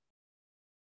dust,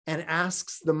 and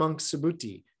asks the monk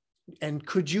Subhuti, and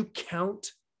could you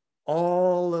count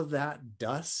all of that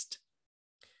dust?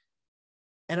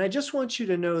 And I just want you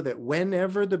to know that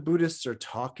whenever the Buddhists are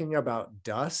talking about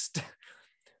dust,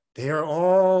 they're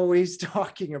always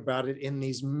talking about it in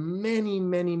these many,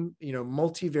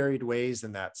 multivariate ways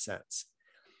in that sense.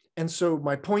 And so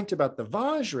my point about the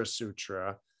Vajra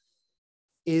Sutra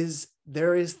is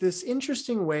there is this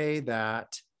interesting way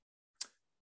that,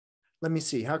 let me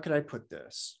see, how could I put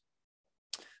this?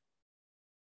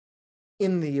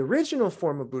 In the original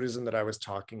form of Buddhism that I was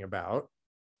talking about,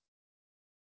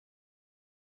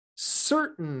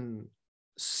 certain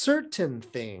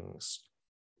things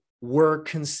were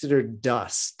considered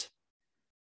dust.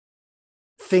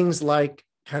 Things like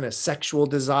kind of sexual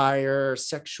desire,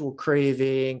 sexual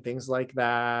craving, things like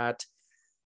that.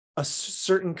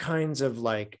 Certain kinds of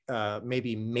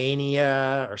maybe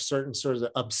mania or certain sorts of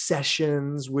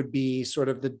obsessions would be sort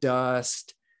of the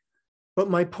dust. But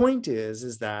my point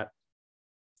is that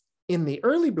in the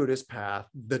early Buddhist path,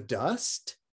 the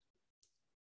dust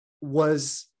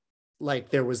was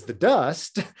there was the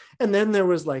dust, and then there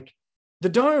was the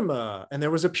Dharma, and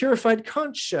there was a purified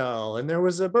conch shell, and there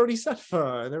was a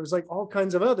bodhisattva, and there was all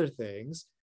kinds of other things.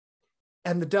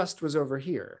 And the dust was over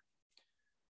here.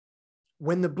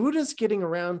 When the Buddha's getting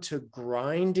around to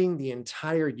grinding the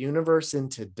entire universe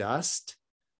into dust,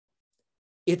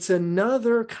 it's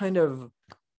another kind of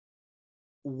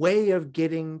way of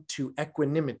getting to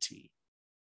equanimity,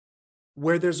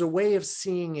 where there's a way of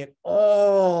seeing it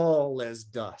all as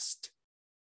dust,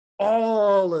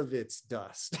 all of it's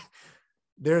dust.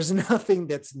 There's nothing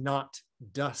that's not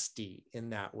dusty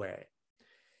in that way.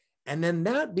 And then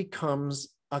that becomes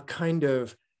a kind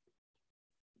of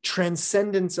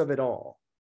transcendence of it all.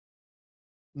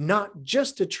 Not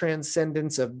just a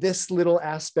transcendence of this little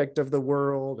aspect of the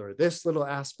world or this little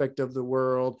aspect of the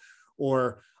world,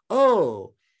 or,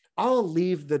 oh, I'll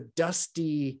leave the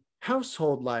dusty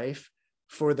household life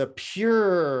for the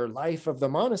pure life of the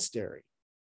monastery.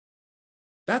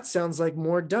 That sounds like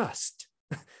more dust.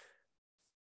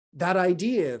 That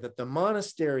idea that the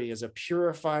monastery is a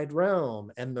purified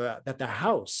realm and that the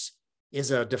house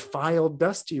is a defiled,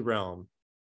 dusty realm,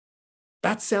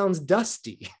 that sounds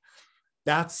dusty.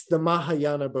 That's the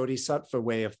Mahayana Bodhisattva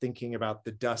way of thinking about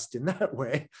the dust in that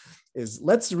way, is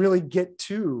let's really get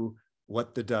to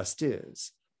what the dust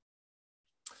is.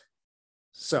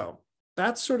 So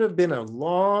that's sort of been a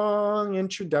long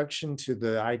introduction to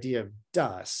the idea of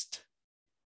dust.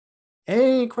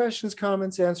 Any questions,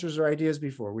 comments, answers, or ideas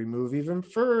before we move even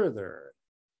further?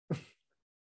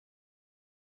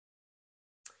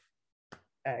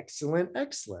 Excellent,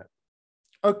 excellent.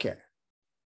 Okay.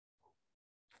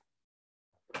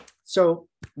 So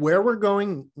where we're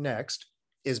going next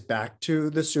is back to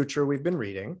the sutra we've been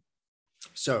reading.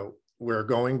 So we're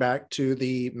going back to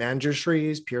the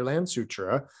Mañjuśrī's Pure Land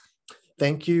Sutra.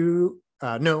 Thank you,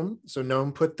 Noam. So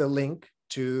Noam put the link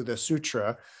to the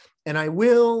sutra. And I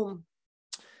will,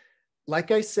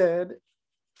 like I said,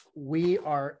 we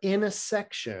are in a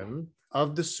section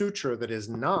of the sutra that is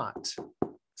not,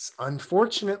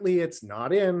 unfortunately, it's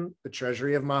not in the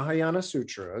Treasury of Mahayana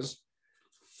Sutras.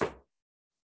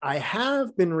 I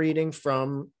have been reading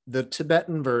from the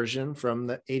Tibetan version from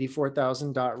the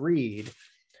 84,000.read,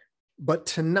 but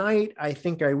tonight I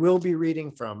think I will be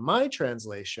reading from my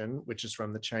translation, which is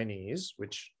from the Chinese,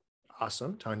 which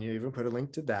awesome. Tanya even put a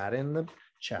link to that in the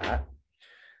chat.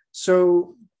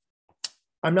 So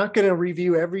I'm not going to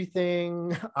review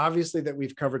everything, obviously, that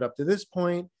we've covered up to this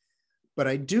point, but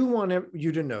I do want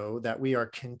you to know that we are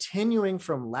continuing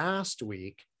from last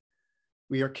week.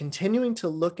 We are continuing to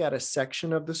look at a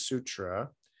section of the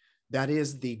sutra that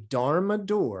is the Dharma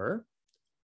door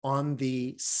on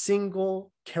the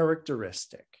single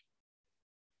characteristic.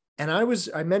 And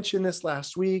I mentioned this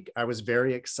last week. I was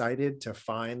very excited to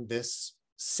find this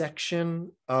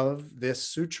section of this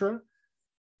sutra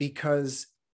because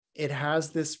it has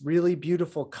this really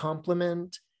beautiful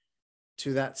complement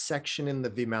to that section in the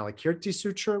Vimalakirti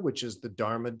Sutra, which is the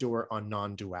Dharma door on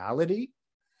non-duality.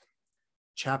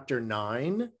 Chapter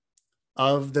 9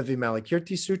 of the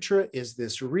Vimalakirti Sutra is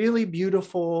this really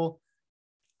beautiful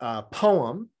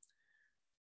poem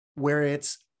where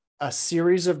it's a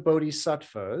series of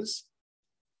bodhisattvas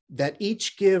that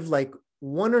each give like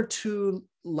one or two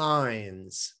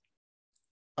lines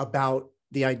about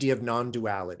the idea of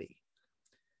non-duality.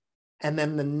 And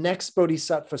then the next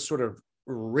bodhisattva sort of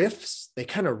riffs, they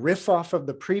kind of riff off of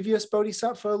the previous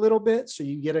bodhisattva a little bit. So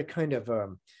you get a kind of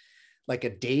like a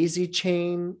daisy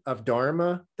chain of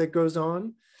Dharma that goes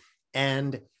on.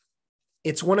 And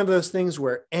it's one of those things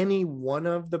where any one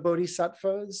of the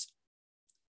bodhisattvas,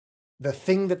 the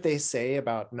thing that they say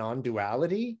about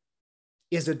non-duality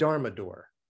is a Dharma door,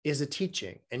 is a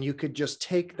teaching. And you could just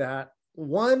take that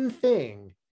one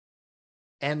thing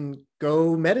and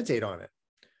go meditate on it.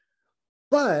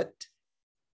 But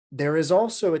there is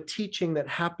also a teaching that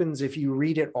happens if you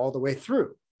read it all the way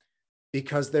through,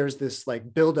 because there's this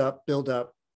like build up, build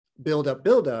up, build up,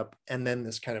 build up, and then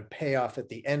this kind of payoff at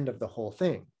the end of the whole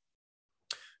thing.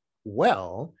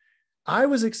 Well, I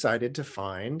was excited to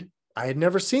find, I had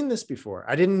never seen this before.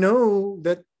 I didn't know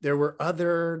that there were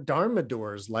other Dharma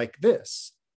doors like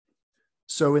this.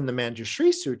 So in the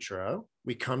Mañjuśrī Sutra,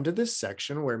 we come to this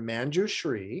section where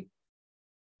Mañjuśrī,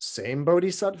 same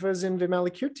bodhisattva as in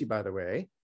Vimalakirti, by the way,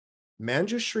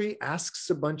 Mañjuśrī asks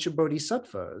a bunch of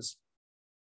bodhisattvas,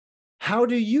 how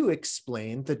do you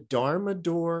explain the Dharma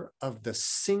door of the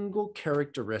single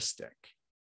characteristic,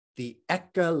 the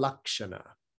Eka Lakshana?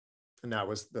 And that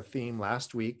was the theme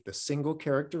last week, the single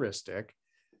characteristic.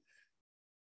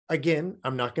 Again,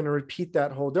 I'm not going to repeat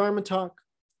that whole Dharma talk.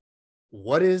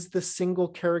 What is the single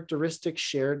characteristic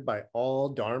shared by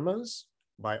all Dharmas,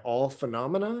 by all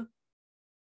phenomena?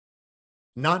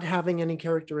 Not having any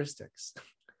characteristics.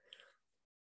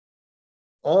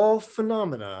 All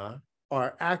phenomena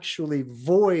are actually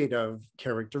void of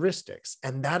characteristics,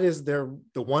 and that is the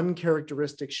one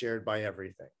characteristic shared by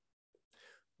everything.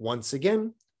 Once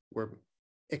again, we're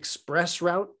express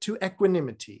route to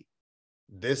equanimity.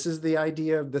 This is the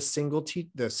idea of the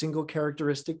single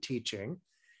characteristic teaching.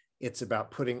 It's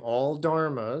about putting all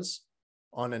dharmas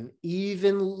on an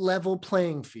even level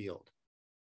playing field,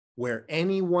 where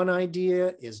any one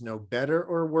idea is no better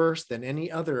or worse than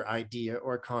any other idea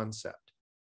or concept.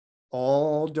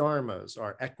 All dharmas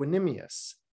are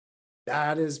equanimous.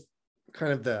 That is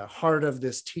kind of the heart of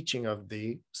this teaching of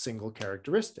the single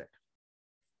characteristic.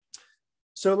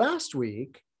 So last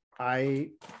week,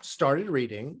 I started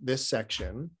reading this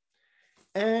section,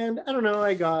 and I don't know,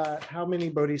 I got how many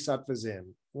bodhisattvas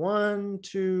in? 1,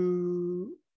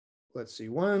 2, let's see,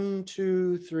 1,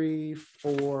 2, 3,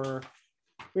 4.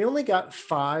 We only got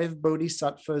 5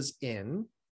 bodhisattvas in.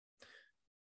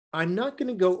 I'm not going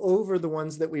to go over the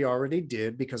ones that we already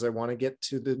did because I want to get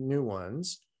to the new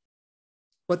ones.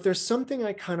 But there's something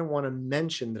I kind of want to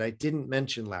mention that I didn't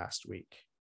mention last week.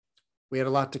 We had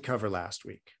a lot to cover last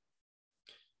week.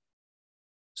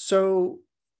 So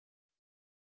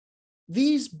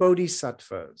these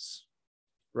bodhisattvas,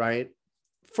 right?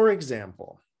 For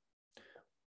example,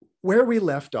 where we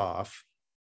left off,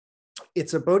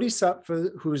 it's a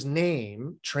bodhisattva whose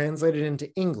name, translated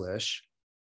into English,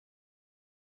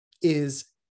 is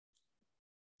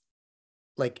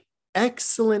like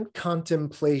excellent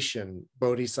contemplation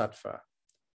bodhisattva.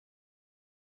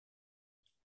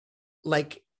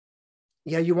 Like,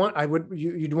 yeah, you'd want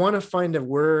to find a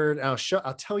word.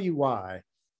 I'll tell you why.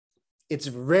 It's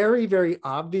very, very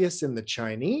obvious in the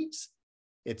Chinese.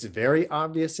 It's very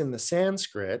obvious in the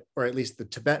Sanskrit, or at least the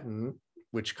Tibetan,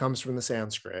 which comes from the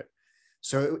Sanskrit.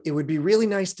 So it would be really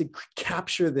nice to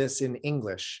capture this in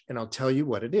English, and I'll tell you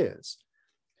what it is.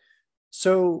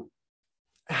 So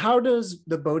how does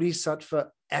the Bodhisattva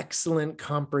excellent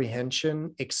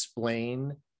comprehension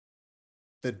explain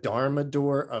the Dharma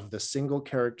door of the single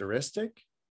characteristic?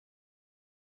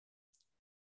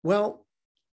 Well,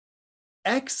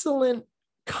 excellent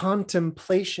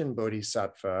contemplation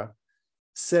Bodhisattva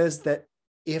says that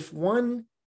if one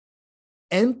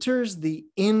enters the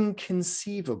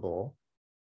inconceivable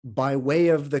by way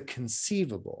of the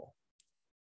conceivable,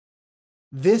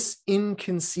 this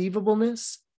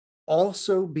inconceivableness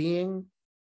also being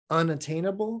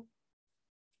unattainable,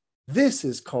 this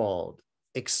is called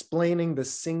explaining the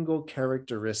single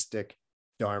characteristic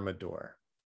Dharma door.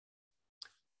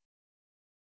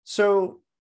 So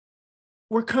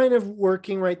we're kind of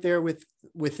working right there with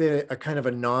a kind of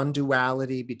a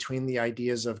non-duality between the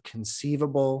ideas of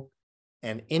conceivable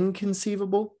and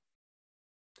inconceivable.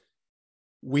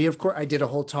 We, of course, I did a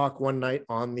whole talk one night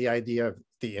on the idea of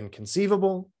the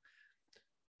inconceivable.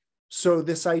 So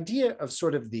this idea of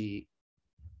sort of the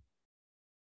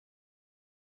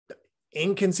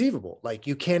inconceivable, like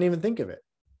you can't even think of it.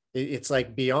 It's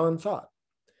like beyond thought.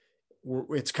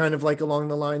 It's kind of like along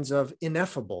the lines of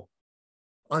ineffable,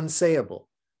 unsayable,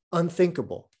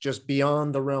 unthinkable, just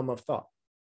beyond the realm of thought.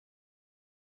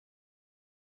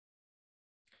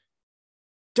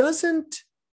 Doesn't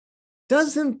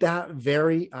doesn't that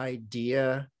very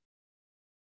idea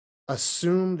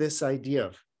assume this idea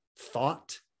of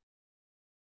thought?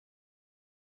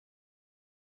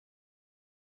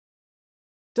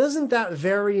 Doesn't that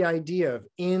very idea of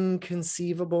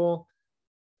inconceivable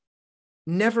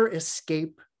never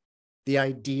escape the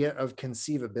idea of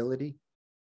conceivability?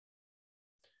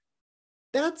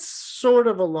 That's sort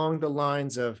of along the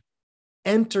lines of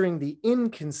entering the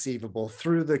inconceivable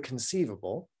through the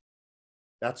conceivable.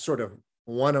 That's sort of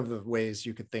one of the ways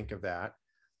you could think of that.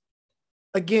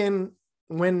 Again,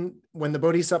 when the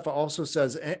Bodhisattva also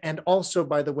says, and also,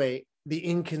 by the way, the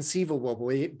inconceivable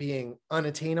being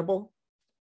unattainable,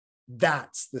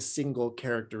 that's the single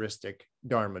characteristic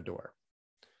Dharma door.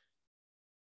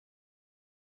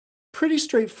 Pretty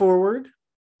straightforward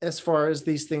as far as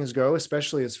these things go,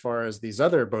 especially as far as these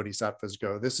other bodhisattvas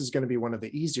go. This is going to be one of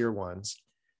the easier ones.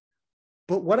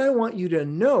 But what I want you to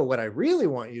know, what I really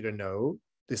want you to know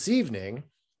this evening,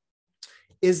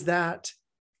 is that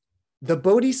the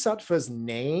bodhisattva's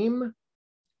name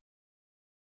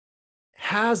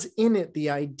has in it the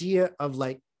idea of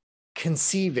like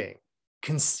conceiving,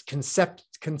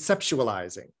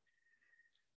 conceptualizing.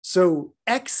 So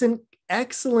excellent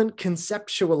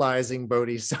conceptualizing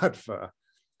bodhisattva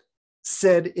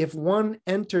said, if one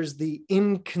enters the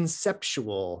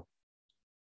inconceptual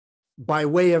by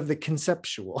way of the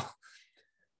conceptual.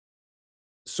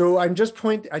 So I just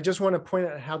want to point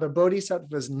out how the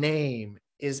bodhisattva's name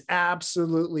is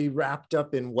absolutely wrapped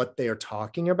up in what they are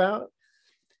talking about.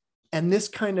 And this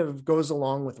kind of goes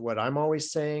along with what I'm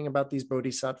always saying about these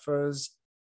bodhisattvas,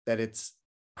 that it's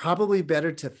probably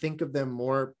better to think of them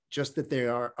more just that they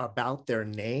are about their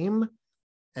name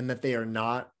and that they are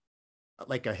not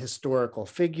like a historical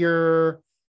figure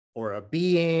or a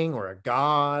being or a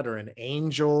god or an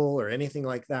angel or anything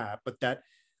like that, but that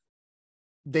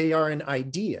they are an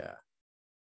idea,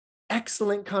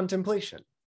 excellent contemplation.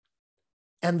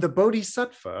 And the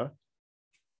bodhisattva,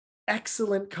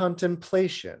 excellent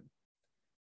contemplation,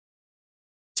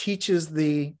 teaches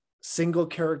the single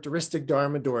characteristic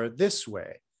Dharma door this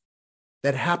way,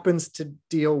 that happens to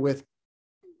deal with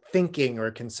thinking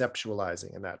or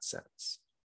conceptualizing in that sense.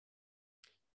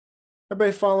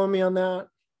 Everybody follow me on that?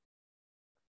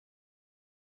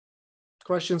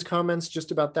 Questions, comments just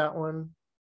about that one?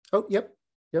 Oh, yep.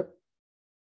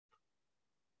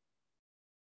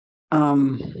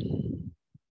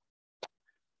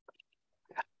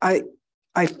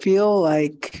 I feel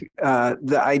like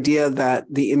the idea that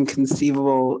the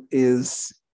inconceivable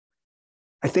is,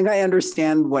 I think I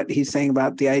understand what he's saying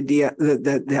about the idea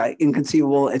that the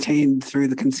inconceivable attained through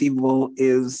the conceivable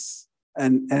is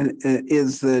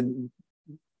is the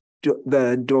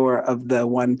door of the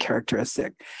one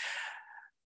characteristic.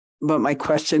 But my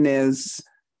question is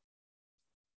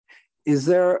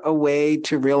there a way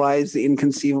to realize the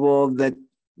inconceivable that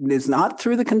is not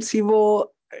through the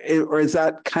conceivable? Or is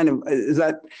that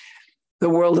the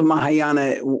world of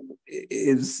Mahayana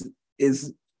is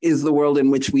the world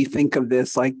in which we think of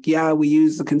this? Like, yeah, we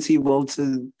use the conceivable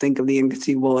to think of the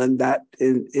inconceivable, and that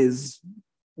is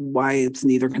why it's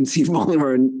neither conceivable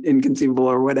or inconceivable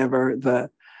or whatever.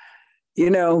 But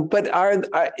isn't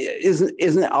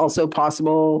it also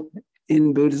possible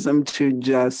in Buddhism to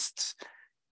just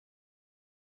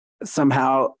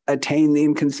somehow attain the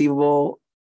inconceivable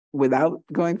without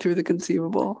going through the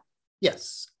conceivable?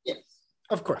 Yes,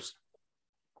 of course.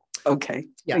 Okay,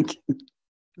 yeah. Thank you.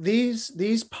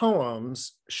 These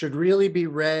poems should really be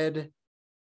read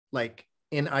like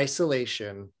in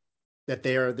isolation, that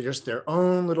they're just their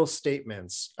own little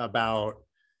statements about,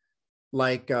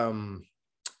 like, one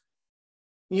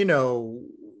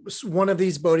of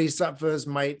these bodhisattvas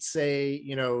might say,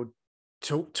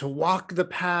 to walk the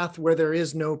path where there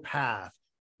is no path.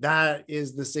 That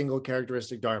is the single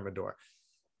characteristic Dharma door.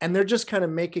 And they're just kind of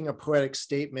making a poetic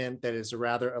statement that is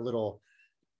rather a little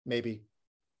maybe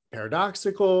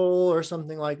paradoxical or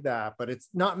something like that, but it's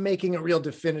not making a real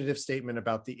definitive statement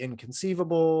about the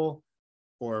inconceivable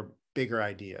or bigger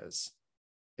ideas,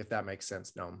 if that makes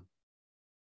sense, Noam.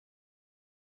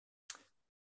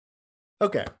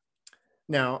 Okay,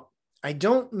 now I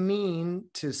don't mean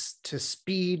to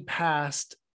speed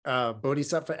past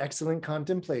Bodhisattva excellent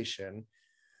contemplation,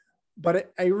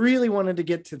 but I really wanted to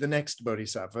get to the next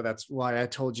Bodhisattva. That's why I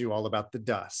told you all about the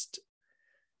dust.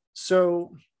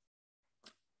 So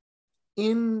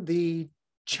in the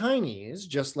Chinese,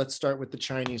 let's start with the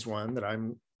Chinese one that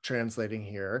I'm translating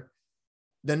here.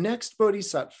 The next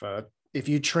Bodhisattva, if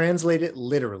you translate it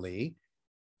literally,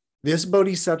 this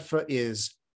Bodhisattva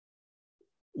is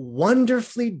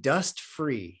wonderfully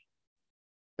dust-free.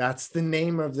 That's the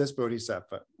name of this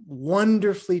Bodhisattva,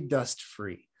 wonderfully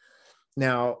dust-free.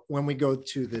 Now, when we go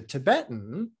to the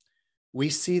Tibetan, we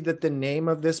see that the name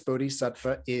of this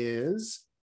bodhisattva is,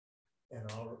 and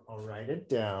I'll write it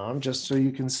down just so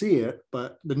you can see it,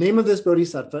 but the name of this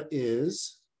bodhisattva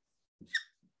is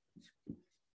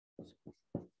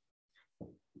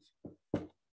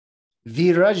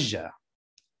Viraja.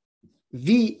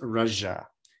 Viraja.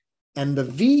 And the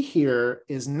V here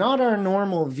is not our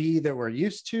normal V that we're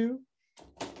used to,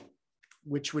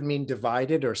 which would mean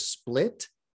divided or split.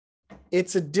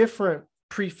 It's a different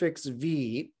prefix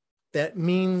V that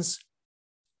means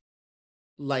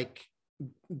like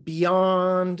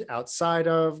beyond, outside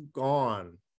of,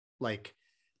 gone, like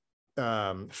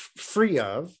free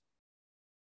of,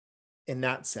 in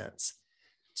that sense.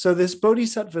 So this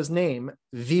bodhisattva's name,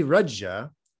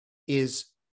 Viraja, is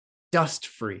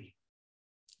dust-free,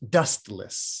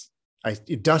 dustless.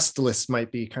 Dustless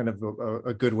might be kind of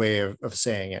a good way of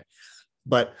saying it.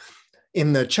 But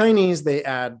in the Chinese, they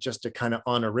add just a kind of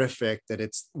honorific that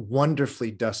it's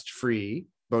wonderfully dust-free,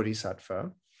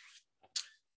 bodhisattva.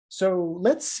 So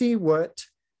let's see what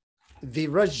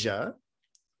Viraja,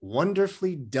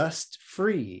 wonderfully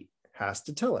dust-free, has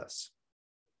to tell us.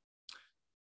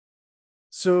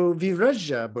 So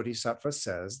Viraja Bodhisattva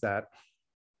says that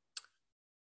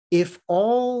if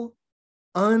all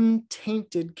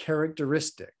untainted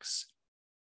characteristics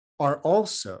are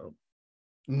also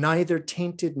neither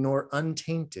tainted nor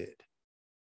untainted,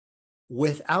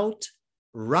 without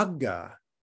raga,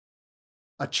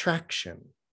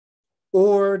 attraction,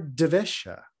 or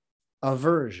devesha,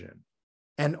 aversion,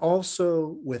 and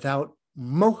also without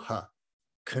moha,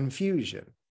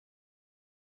 confusion,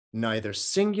 neither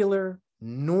singular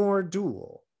nor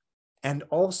dual, and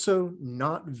also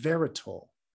not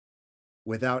veritable,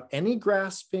 without any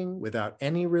grasping, without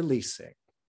any releasing.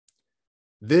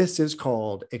 This is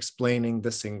called explaining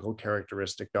the single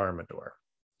characteristic Dharma door.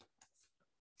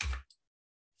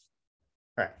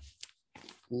 All right,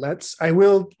 let's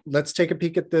take a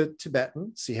peek at the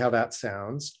Tibetan, see how that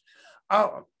sounds.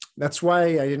 Oh, that's why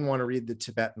I didn't want to read the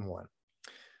Tibetan one.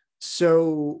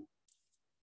 So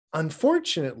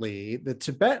unfortunately, the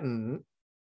Tibetan,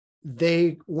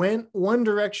 they went one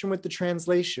direction with the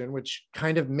translation, which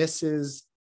kind of misses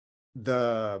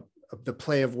the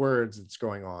play of words that's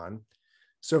going on.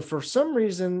 So for some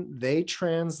reason, they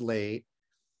translate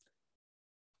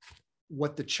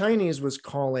what the Chinese was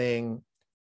calling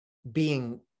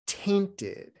being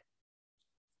tainted.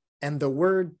 And the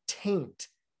word taint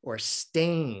or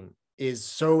stain is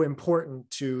so important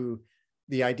to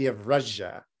the idea of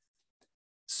raja.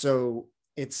 So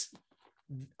it's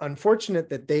unfortunate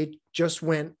that they just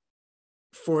went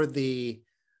for the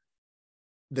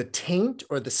taint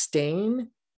or the stain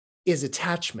is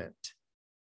attachment.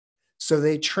 So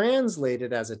they translate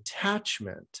it as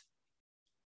attachment,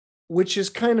 which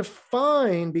is kind of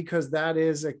fine because that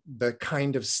is the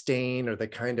kind of stain or the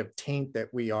kind of taint that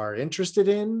we are interested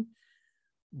in.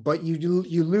 But you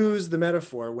lose the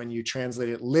metaphor when you translate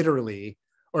it literally,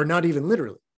 or not even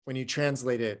literally, when you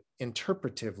translate it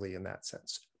interpretively in that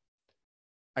sense.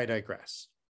 I digress.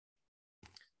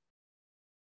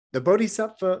 The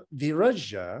Bodhisattva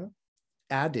Viraja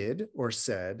added or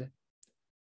said,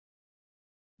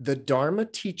 the Dharma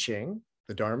teaching,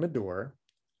 the Dharma door,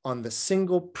 on the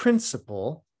single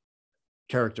principle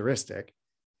characteristic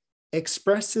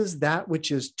expresses that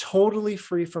which is totally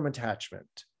free from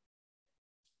attachment.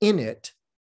 In it,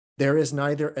 there is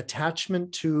neither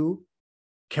attachment to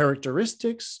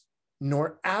characteristics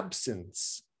nor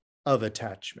absence of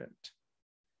attachment.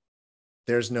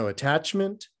 There's no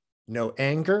attachment, no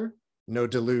anger, no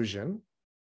delusion.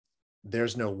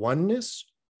 There's no oneness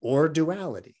or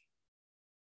duality.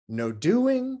 No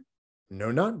doing,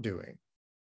 no not doing.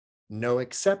 No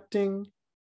accepting,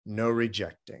 no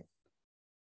rejecting.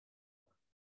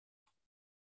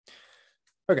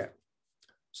 Okay,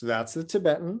 so that's the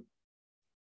Tibetan.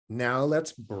 Now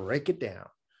let's break it down.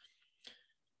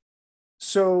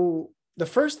 So the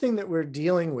first thing that we're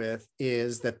dealing with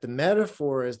is that the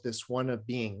metaphor is this one of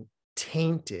being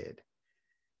tainted.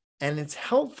 And it's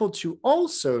helpful to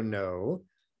also know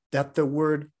that the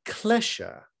word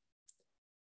klesha,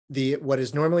 what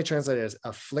is normally translated as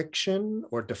affliction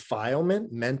or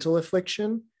defilement, mental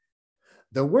affliction,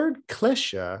 the word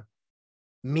klesha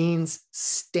means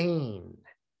stain.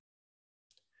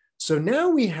 So now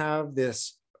we have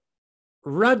this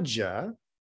raja,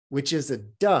 which is a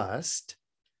dust,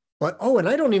 but and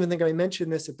I don't even think I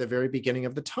mentioned this at the very beginning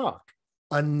of the talk.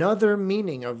 Another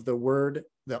meaning of the word,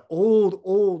 the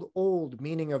old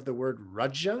meaning of the word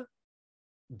raja,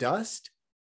 dust,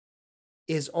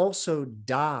 is also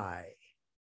dye.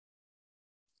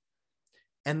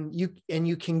 And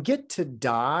you can get to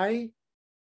dye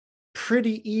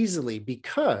pretty easily,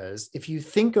 because if you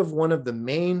think of one of the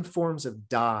main forms of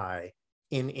dye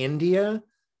in India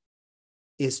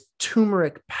is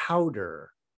turmeric powder,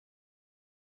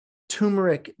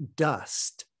 turmeric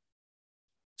dust.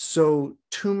 So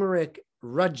turmeric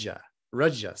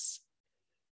rajas.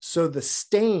 So the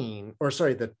stain, or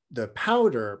sorry, the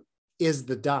powder is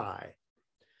the dye.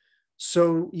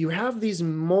 So you have these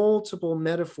multiple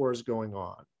metaphors going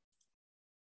on.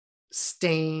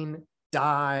 Stain,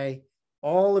 dye,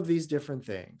 all of these different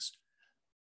things.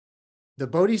 The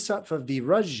Bodhisattva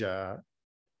Viraja,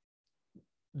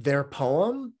 their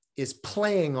poem is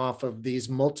playing off of these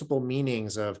multiple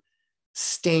meanings of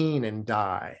stain and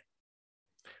dye.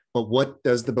 But what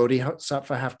does the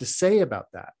Bodhisattva have to say about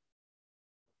that?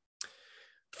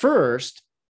 First,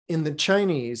 in the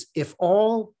Chinese, if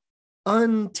all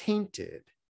untainted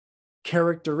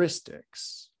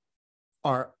characteristics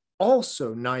are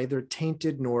also neither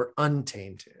tainted nor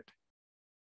untainted.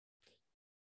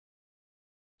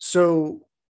 So,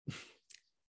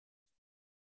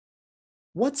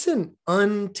 what's an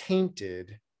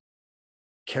untainted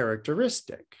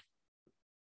characteristic?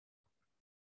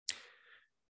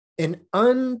 An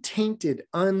untainted,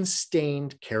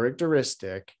 unstained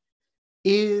characteristic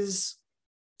is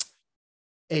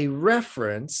a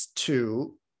reference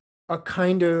to a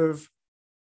kind of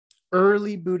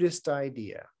early Buddhist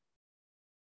idea.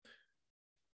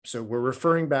 So we're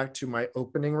referring back to my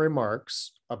opening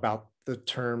remarks about the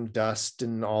term dust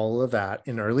and all of that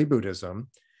in early Buddhism.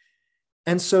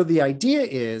 And so the idea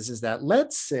is that,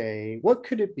 let's say, what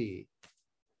could it be?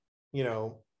 You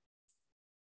know,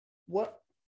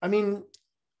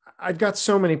 I've got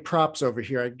so many props over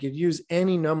here. I could use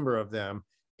any number of them.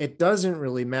 It doesn't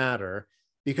really matter,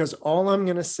 because all I'm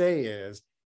going to say is,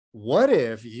 what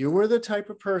if you were the type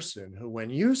of person who, when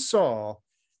you saw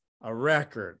a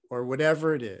record or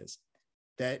whatever it is,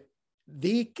 that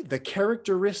the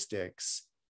characteristics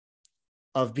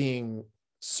of being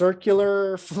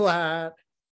circular, flat,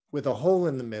 with a hole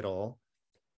in the middle,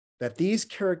 that these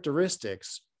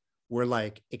characteristics were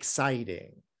like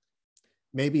exciting.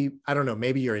 Maybe, I don't know,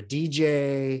 maybe you're a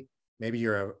DJ, maybe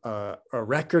you're a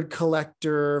record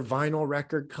collector, vinyl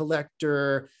record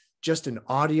collector, just an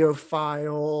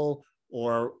audiophile,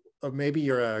 or maybe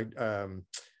you're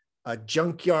a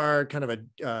junkyard, kind of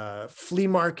a flea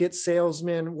market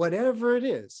salesman, whatever it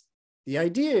is. The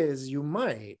idea is you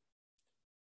might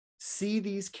see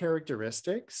these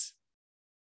characteristics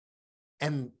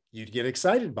and you'd get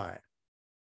excited by it.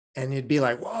 And you'd be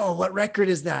like, whoa, what record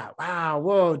is that? Wow,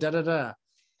 whoa, da, da, da.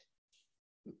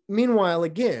 Meanwhile,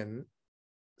 again,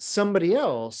 somebody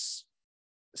else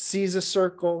sees a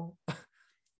circle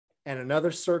and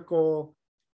another circle,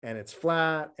 and it's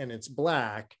flat and it's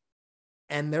black,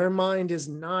 and their mind is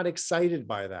not excited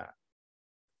by that.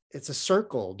 It's a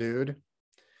circle, dude.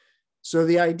 So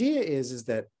the idea is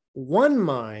that one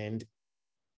mind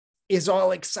is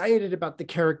all excited about the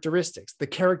characteristics. The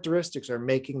characteristics are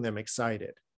making them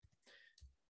excited.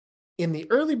 In the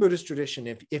early Buddhist tradition,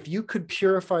 if you could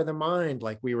purify the mind,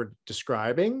 like we were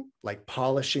describing, like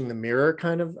polishing the mirror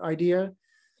kind of idea,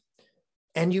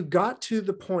 and you got to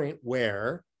the point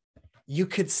where you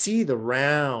could see the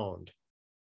round,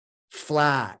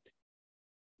 flat,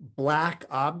 black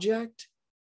object,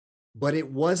 but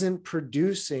it wasn't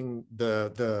producing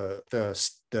the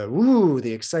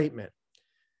excitement.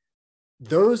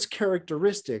 Those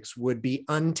characteristics would be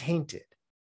untainted,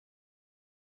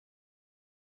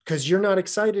 because you're not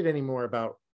excited anymore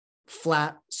about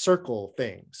flat circle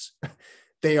things.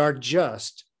 They are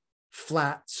just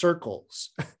flat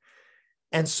circles.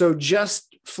 And so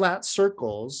just flat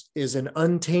circles is an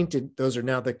untainted, those are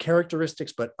now the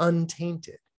characteristics, but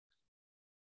untainted.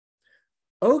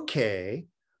 Okay,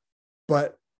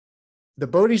 but the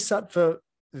Bodhisattva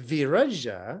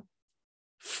Viraja,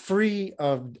 free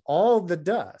of all the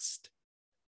dust,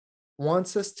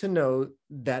 wants us to know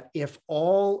that if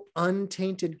all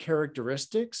untainted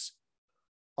characteristics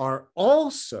are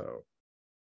also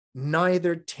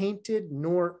neither tainted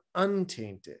nor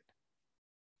untainted.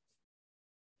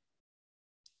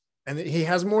 And he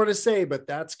has more to say, but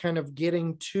that's kind of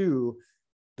getting to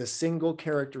the single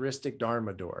characteristic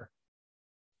Dharma door.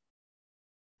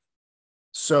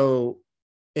 So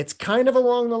it's kind of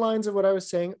along the lines of what I was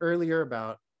saying earlier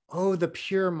about, oh, the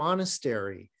pure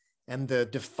monastery and the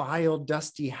defiled,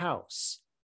 dusty house.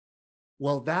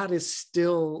 Well, that is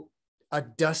still a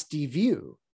dusty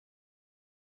view.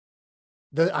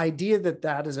 The idea that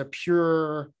that is a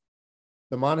pure,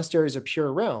 the monastery is a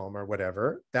pure realm or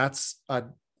whatever, that's a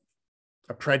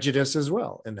prejudice as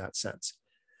well in that sense.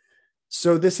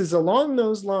 So this is along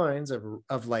those lines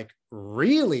of like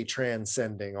really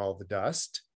transcending all the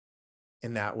dust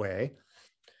in that way.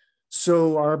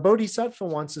 So our Bodhisattva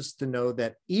wants us to know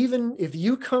that even if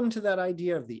you come to that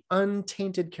idea of the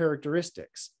untainted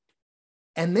characteristics,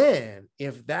 and then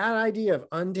if that idea of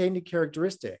untainted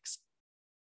characteristics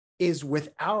is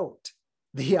without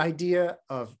the idea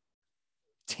of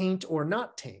taint or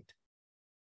not taint,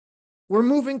 we're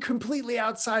moving completely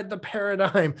outside the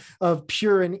paradigm of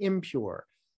pure and impure,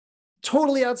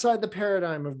 totally outside the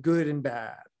paradigm of good and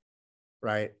bad,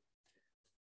 right?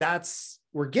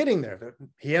 We're getting there.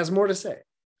 He has more to say,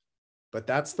 but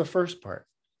that's the first part.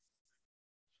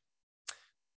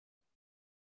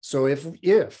 So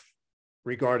if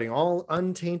regarding all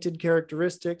untainted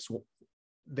characteristics,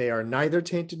 they are neither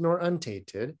tainted nor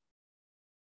untainted,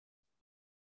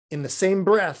 in the same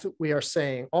breath, we are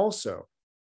saying also,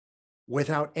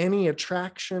 without any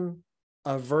attraction,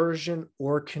 aversion,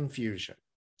 or confusion.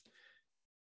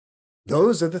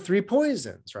 Those are the three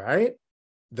poisons, right?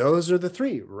 Those are the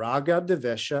three, raga,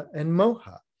 dvesha, and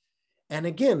moha. And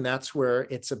again, that's where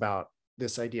it's about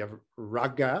this idea of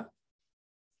raga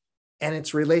and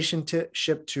its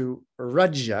relationship to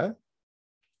raja,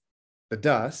 the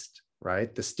dust,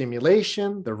 right? The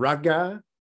stimulation, the raga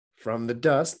from the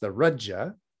dust, the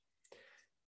raja.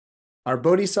 Our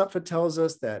Bodhisattva tells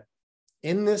us that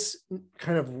in this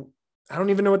kind of, I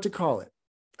don't even know what to call it,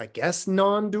 I guess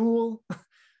non-dual,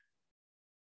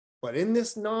 but in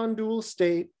this non-dual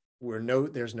state,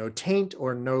 there's no taint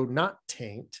or no not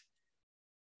taint.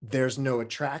 There's no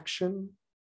attraction,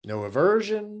 no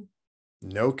aversion,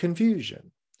 no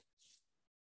confusion,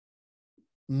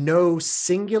 no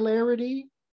singularity,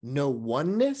 no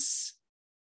oneness,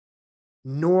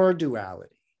 nor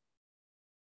duality.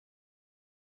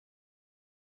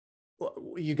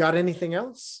 You got anything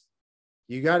else?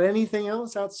 You got anything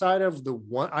else outside of the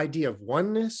one idea of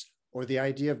oneness or the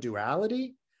idea of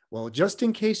duality? Well, just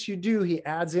in case you do, he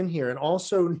adds in here, and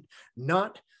also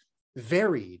not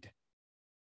varied.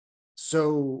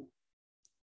 So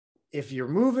if you're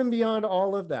moving beyond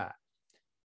all of that,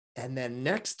 and then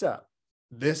next up,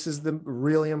 this is the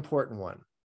really important one.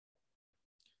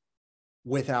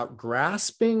 Without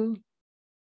grasping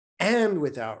and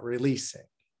without releasing.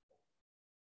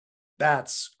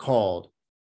 That's called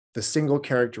the single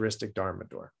characteristic Dharma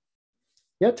door.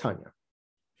 Yeah, Tanya.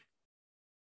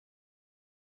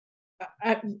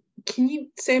 Can you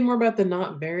say more about the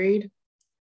not varied?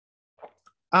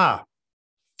 Yeah,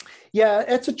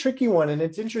 it's a tricky one. And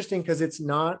it's interesting because it's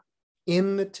not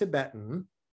in the Tibetan.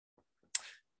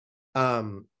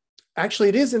 Actually,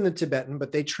 it is in the Tibetan,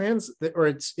 but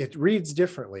it reads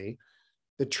differently.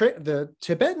 The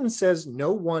Tibetan says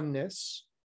no oneness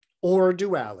or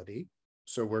duality.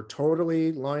 So we're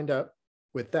totally lined up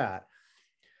with that.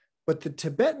 But the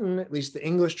Tibetan, at least the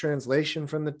English translation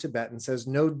from the Tibetan, says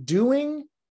no doing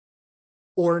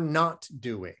or not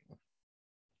doing.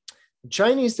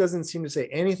 Chinese doesn't seem to say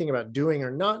anything about doing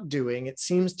or not doing. It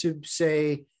seems to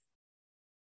say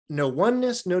no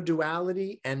oneness, no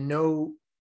duality, and no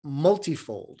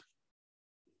multifold.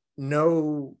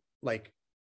 No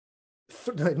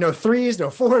no threes, no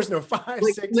fours, no five,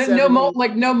 like, 6, 7, 8.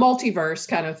 No multiverse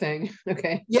kind of thing.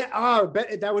 Okay. Yeah,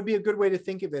 that would be a good way to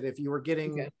think of it if you were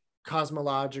getting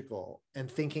cosmological and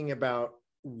thinking about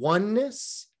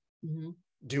oneness,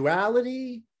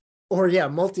 duality, or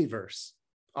multiverse.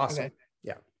 Awesome. Okay.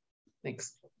 Yeah.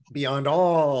 Thanks. Beyond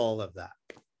all of that.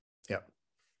 Yeah.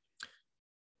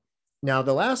 Now,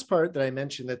 the last part that I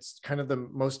mentioned that's kind of the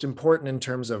most important in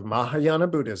terms of Mahayana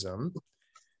Buddhism.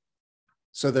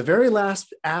 So the very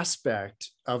last aspect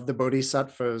of the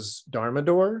Bodhisattva's Dharma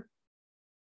door,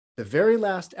 the very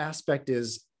last aspect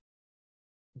is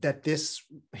that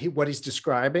what he's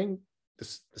describing,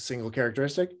 the single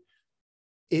characteristic,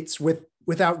 it's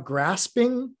without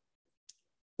grasping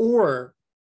or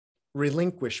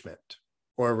relinquishment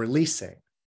or releasing.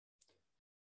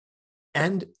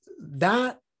 And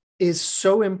that is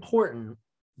so important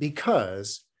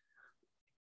because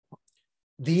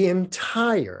the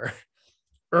entire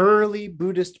early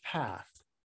Buddhist path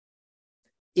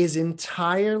is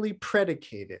entirely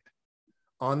predicated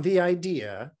on the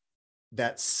idea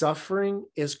that suffering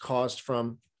is caused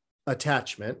from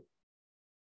attachment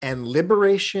and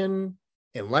liberation,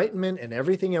 enlightenment, and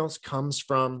everything else comes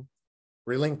from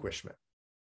relinquishment.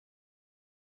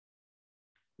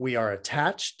 We are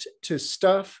attached to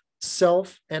stuff,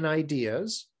 self, and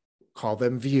ideas, call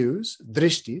them views,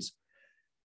 drishtis.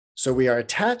 So we are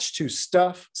attached to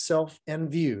stuff, self, and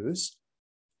views,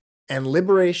 and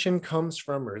liberation comes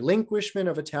from relinquishment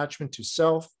of attachment to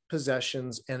self,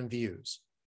 possessions, and views.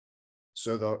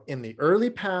 So in the early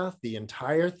path, the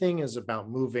entire thing is about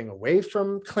moving away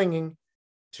from clinging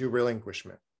to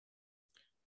relinquishment.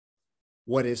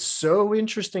 What is so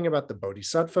interesting about the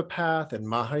Bodhisattva path and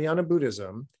Mahayana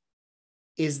Buddhism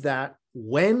is that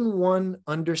when one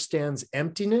understands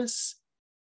emptiness,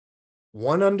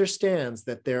 one understands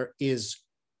that there is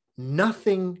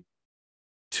nothing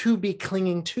to be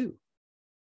clinging to.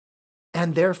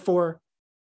 And therefore,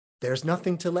 there's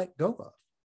nothing to let go of.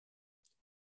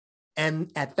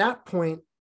 And at that point,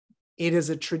 it is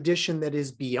a tradition that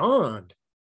is beyond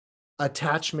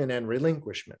attachment and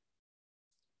relinquishment.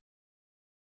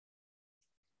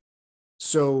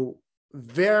 So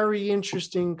very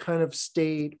interesting kind of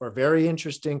state, or very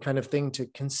interesting kind of thing to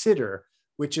consider,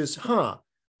 which is, what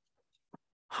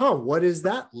does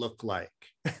that look like?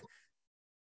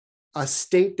 A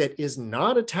state that is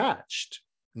not attached,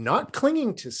 not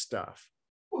clinging to stuff,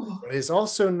 but is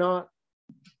also not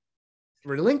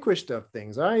relinquished of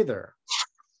things either.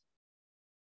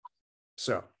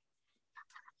 So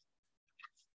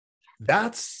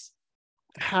that's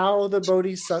how the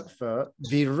Bodhisattva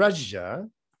Viraja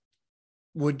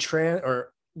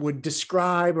would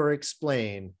describe or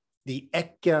explain the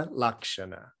Ekya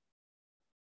Lakshana.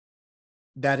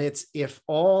 That it's if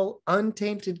all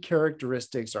untainted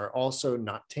characteristics are also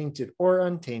not tainted or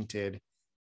untainted,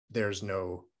 there's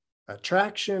no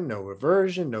attraction, no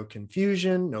aversion, no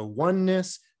confusion, no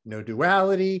oneness, no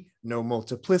duality, no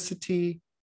multiplicity,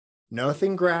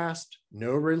 nothing grasped,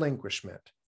 no relinquishment.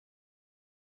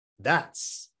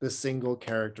 That's the single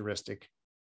characteristic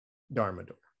Dharma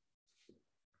door.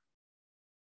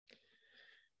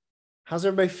 How's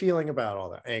everybody feeling about all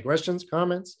that? Any questions,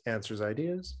 comments, answers,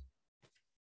 ideas?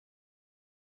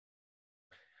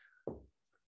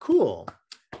 Cool.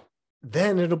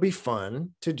 Then it'll be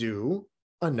fun to do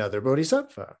another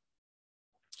bodhisattva.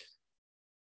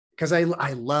 Because I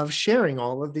love sharing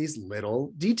all of these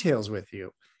little details with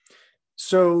you.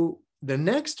 So the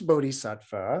next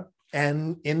bodhisattva,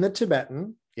 and in the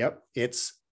Tibetan,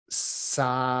 it's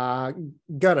Sagara,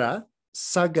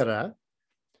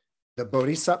 the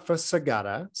Bodhisattva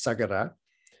Sagara,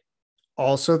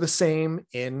 also the same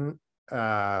in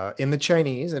the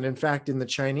Chinese, and in fact, in the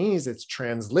Chinese, it's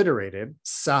transliterated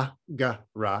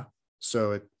Sagara,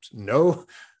 so it's no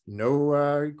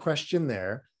question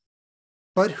there.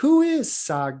 But who is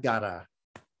Sagara?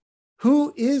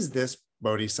 Who is this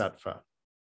Bodhisattva?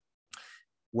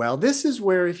 Well, this is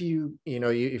where if you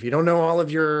don't know all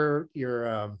of your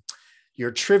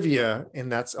trivia, and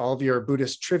that's all of your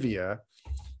Buddhist trivia,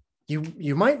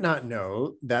 you might not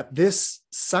know that this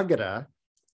Sagara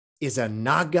is a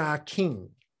Naga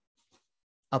king,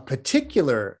 a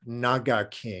particular Naga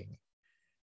king.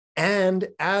 And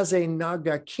as a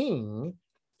Naga king,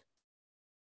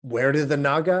 where do the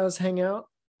Nagas hang out?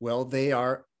 Well, they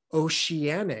are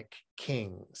oceanic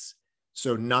kings.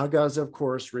 So Nagas, of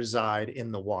course, reside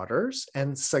in the waters,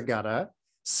 and Sagara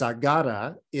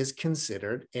is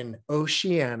considered an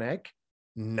oceanic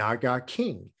Naga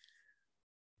king.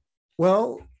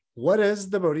 Well, what does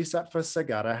the Bodhisattva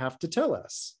Sagara have to tell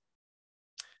us?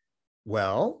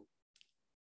 Well,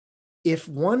 if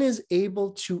one is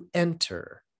able to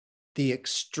enter the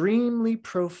extremely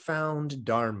profound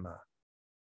Dharma,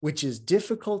 which is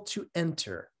difficult to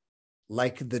enter,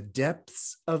 like the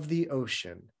depths of the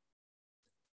ocean,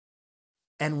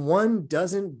 and one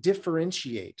doesn't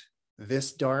differentiate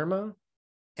this Dharma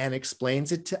and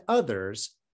explains it to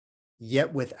others,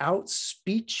 yet without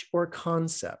speech or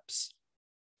concepts,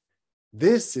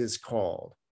 this is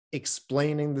called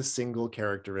explaining the single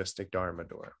characteristic Dharma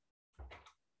door.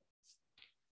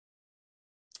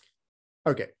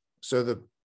 Okay, so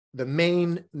the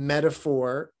main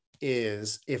metaphor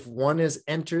is if one is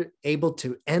able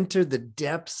to enter the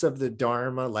depths of the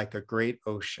Dharma like a great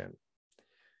ocean.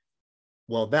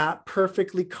 Well, that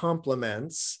perfectly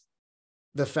complements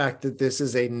the fact that this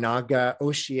is a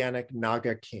oceanic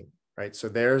Naga king, right? So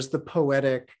there's the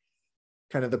poetic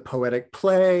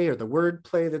play or the word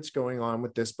play that's going on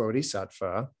with this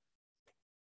bodhisattva.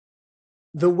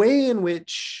 The way in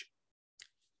which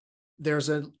there's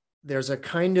a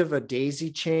kind of a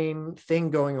daisy chain thing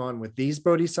going on with these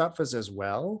bodhisattvas as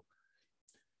well.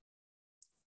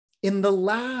 In the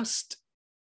last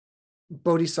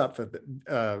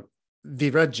bodhisattva,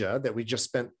 Viraja, that we just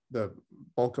spent the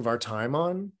bulk of our time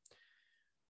on,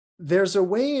 there's a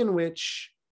way in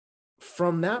which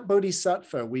from that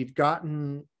bodhisattva, we've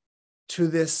gotten to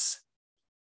this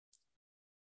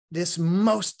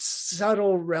most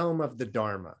subtle realm of the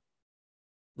Dharma,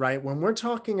 right? When we're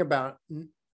talking about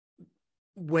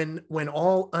when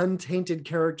all untainted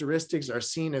characteristics are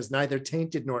seen as neither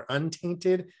tainted nor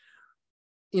untainted,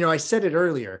 I said it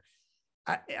earlier,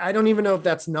 I don't even know if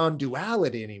that's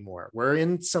non-duality anymore. We're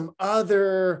in some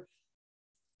other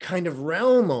kind of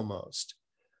realm almost.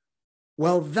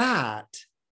 Well, that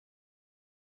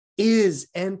is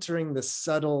entering the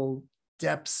subtle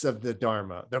depths of the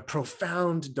Dharma, the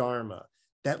profound Dharma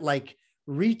that like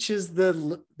reaches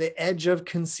the edge of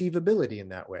conceivability in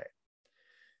that way.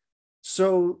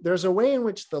 So there's a way in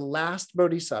which the last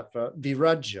bodhisattva,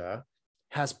 Viraja,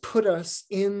 has put us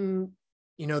in,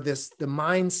 the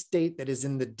mind state that is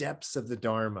in the depths of the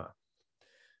Dharma.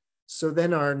 So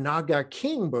then our Naga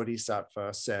King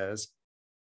Bodhisattva says,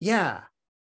 yeah,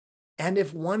 and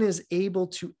if one is able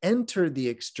to enter the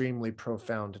extremely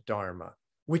profound Dharma,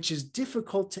 which is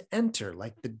difficult to enter,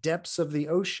 like the depths of the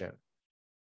ocean,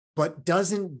 but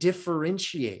doesn't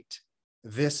differentiate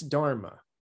this Dharma,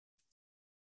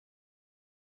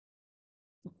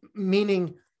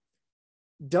 meaning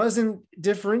doesn't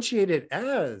differentiate it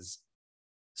as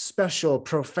special,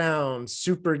 profound,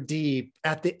 super deep,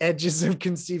 at the edges of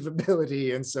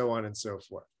conceivability, and so on and so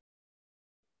forth.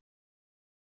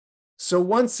 So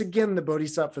once again, the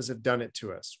bodhisattvas have done it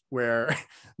to us, where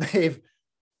they've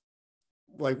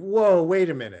like, whoa, wait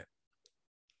a minute.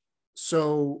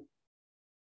 So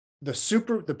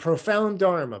the profound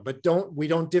Dharma, but we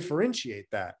don't differentiate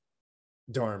that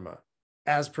Dharma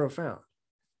as profound.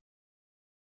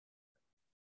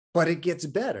 But it gets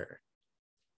better.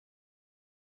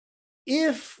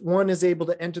 If one is able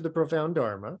to enter the profound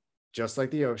Dharma, just like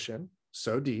the ocean,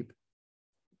 so deep,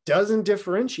 doesn't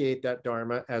differentiate that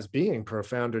Dharma as being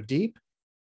profound or deep,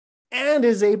 and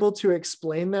is able to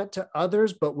explain that to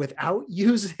others, but without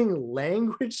using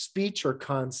language, speech, or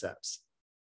concepts,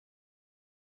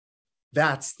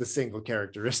 that's the single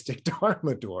characteristic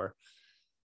Dharma door.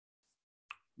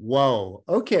 Whoa,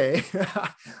 okay.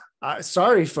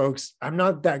 Sorry, folks, I'm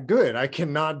not that good. I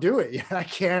cannot do it. I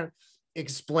can't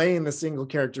explain the single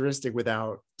characteristic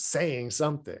without saying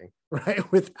something, right?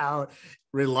 Without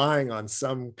relying on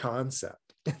some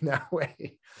concept in that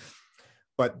way.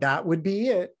 But that would be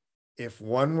it. If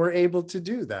one were able to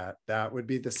do that, that would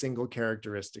be the single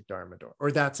characteristic Dharma door,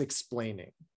 or that's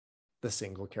explaining the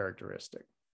single characteristic.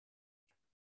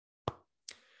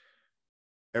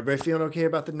 Everybody feeling okay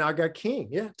about the Naga King?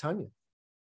 Yeah, Tanya.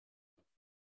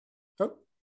 Oh.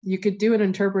 You could do an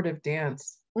interpretive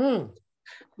dance. No,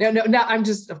 I'm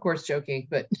just, of course, joking,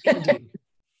 but.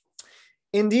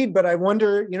 Indeed, but I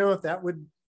wonder, if that would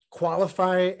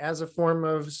qualify as a form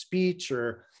of speech,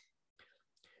 or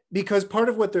because part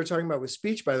of what they're talking about with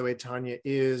speech, by the way, Tanya,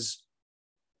 is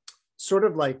sort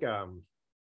of like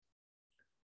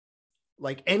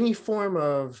any form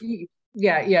of.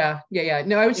 Yeah.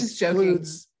 No, I was just joking.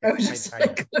 I was just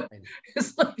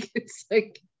it's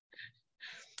like.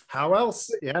 How else?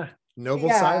 Yeah. Noble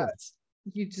silence.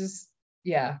 You just,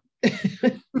 yeah.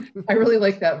 I really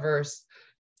like that verse.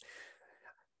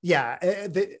 Yeah.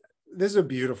 This is a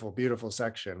beautiful, beautiful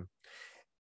section.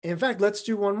 In fact, let's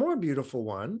do one more beautiful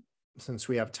one since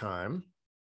we have time.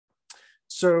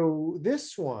 So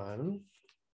this one.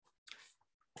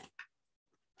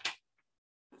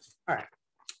 All right.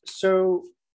 So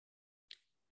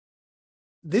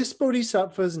this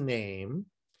bodhisattva's name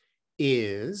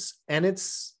is, and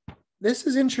this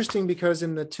is interesting because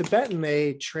in the Tibetan,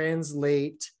 they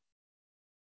translate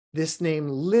this name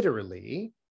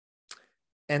literally.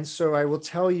 And so I will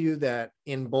tell you that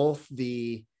in both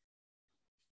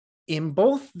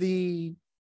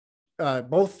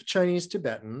Chinese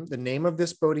Tibetan, the name of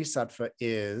this bodhisattva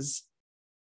is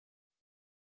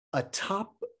on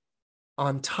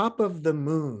top of the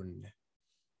moon.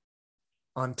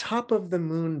 On top of the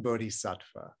moon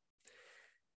bodhisattva.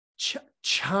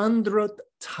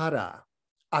 Chandrattara.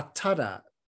 Attara.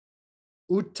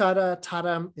 Uttara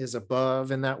taram is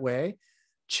above in that way.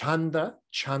 Chandra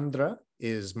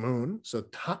is moon. So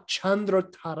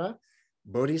Chandrattara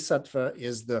bodhisattva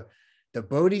is the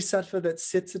bodhisattva that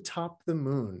sits atop the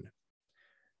moon.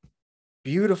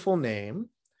 Beautiful name.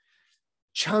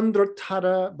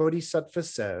 Chandrattara bodhisattva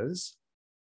says,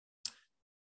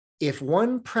 if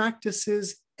one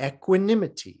practices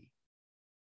equanimity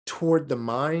toward the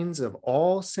minds of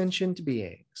all sentient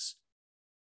beings,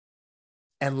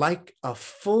 and like a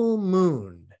full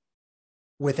moon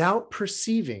without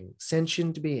perceiving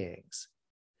sentient beings,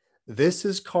 this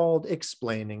is called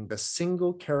explaining the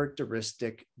single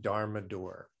characteristic Dharma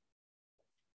door.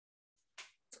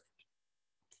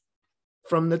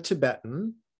 From the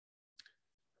Tibetan,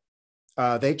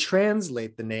 they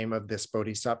translate the name of this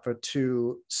bodhisattva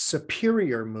to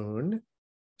superior moon,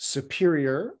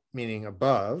 superior meaning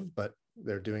above, but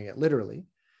they're doing it literally.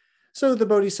 So the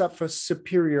bodhisattva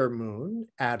superior moon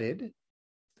added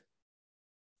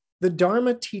the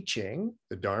Dharma teaching,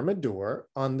 the Dharma door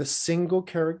on the single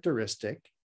characteristic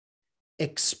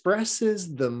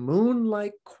expresses the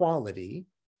moon-like quality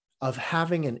of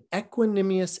having an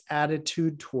equanimous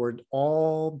attitude toward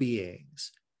all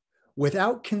beings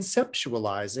without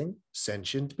conceptualizing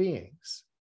sentient beings.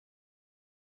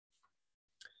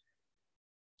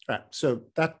 All right, so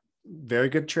that very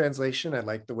good translation. I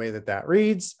like the way that that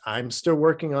reads. I'm still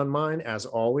working on mine as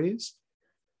always.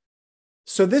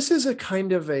 So this is a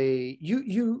kind of a,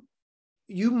 you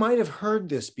might have heard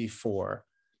this before.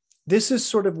 This is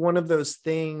sort of one of those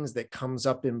things that comes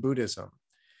up in Buddhism.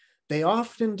 They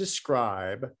often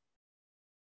describe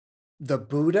the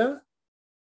Buddha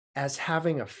as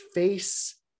having a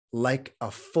face like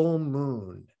a full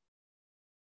moon.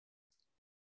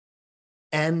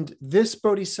 And this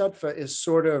bodhisattva is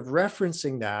sort of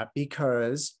referencing that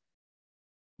because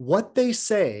what they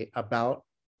say about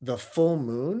the full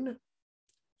moon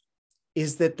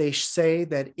is that they say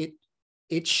that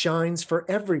it shines for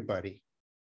everybody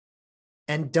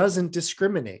and doesn't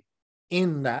discriminate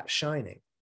in that shining.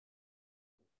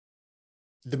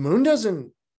 The moon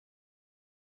doesn't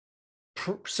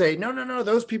say, no,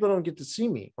 those people don't get to see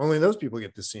me. Only those people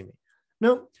get to see me.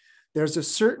 No, there's a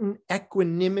certain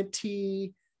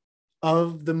equanimity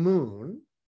of the moon,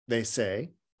 they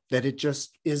say, that it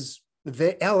just is.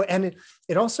 And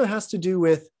it also has to do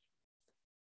with,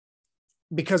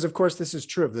 because of course this is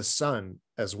true of the sun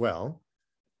as well.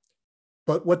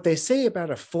 But what they say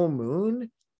about a full moon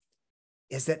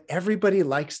is that everybody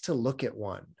likes to look at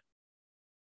one.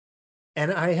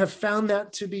 And I have found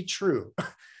that to be true,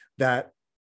 that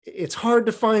it's hard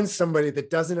to find somebody that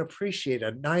doesn't appreciate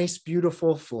a nice,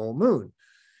 beautiful full moon.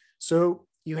 So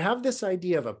you have this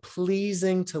idea of a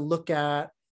pleasing to look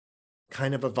at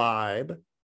kind of a vibe,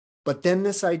 but then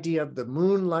this idea of the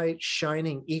moonlight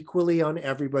shining equally on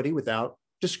everybody without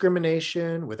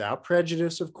discrimination, without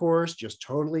prejudice, of course, just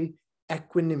totally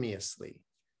equanimously,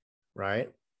 right?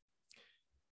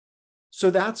 So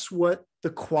that's what the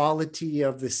quality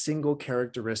of the single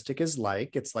characteristic is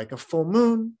like. It's like a full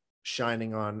moon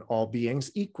shining on all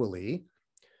beings equally.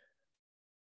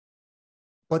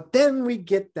 But then we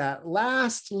get that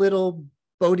last little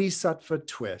bodhisattva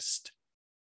twist.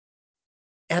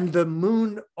 And the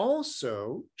moon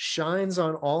also shines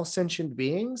on all sentient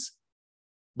beings,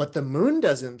 but the moon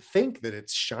doesn't think that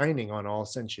it's shining on all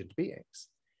sentient beings.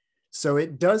 So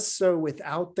it does so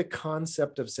without the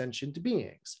concept of sentient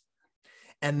beings.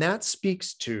 And that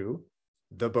speaks to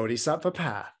the bodhisattva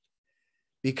path.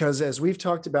 Because as we've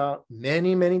talked about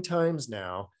many, many times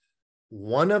now,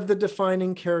 one of the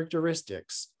defining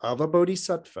characteristics of a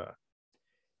bodhisattva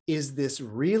is this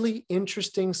really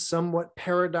interesting, somewhat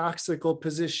paradoxical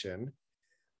position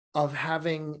of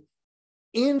having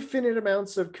infinite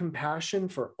amounts of compassion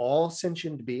for all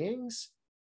sentient beings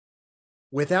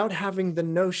without having the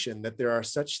notion that there are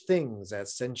such things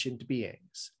as sentient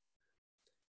beings.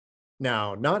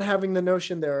 Now, not having the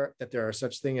notion that there are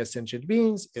such things as sentient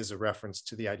beings is a reference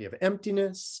to the idea of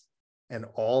emptiness and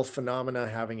all phenomena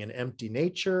having an empty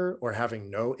nature or having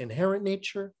no inherent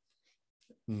nature,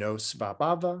 no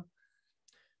svabhava.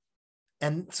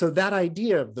 And so that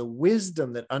idea of the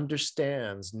wisdom that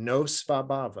understands no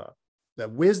svabhava, the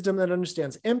wisdom that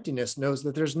understands emptiness, knows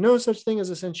that there's no such thing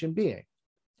as a sentient being.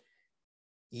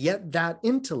 Yet that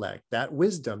intellect, that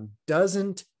wisdom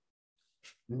doesn't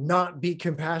not be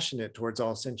compassionate towards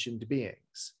all sentient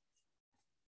beings.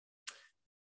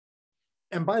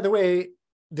 And by the way,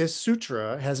 this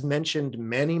sutra has mentioned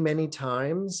many, many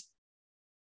times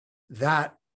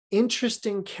that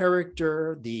interesting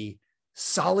character, the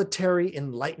solitary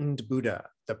enlightened Buddha,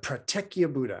 the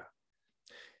Pratyekya Buddha.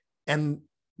 And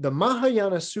the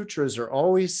Mahayana sutras are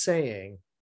always saying,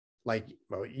 like,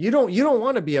 well, you don't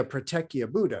want to be a Pratyekya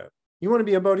Buddha. You want to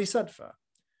be a bodhisattva.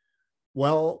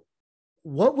 Well,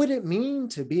 what would it mean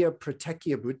to be a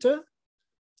Pratyekya Buddha?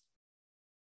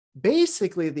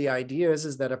 Basically, the idea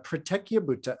is that a Pratyekya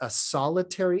Buddha, a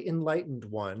solitary enlightened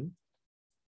one,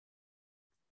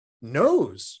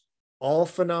 knows all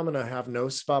phenomena have no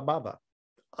svabhava,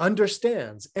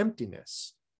 understands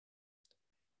emptiness.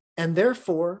 And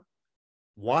therefore,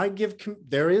 why give,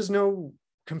 there is no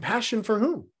compassion for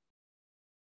whom?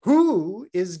 Who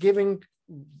is giving,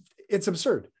 it's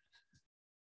absurd.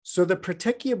 So the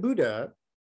Pratyekya Buddha,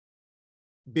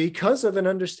 because of an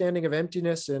understanding of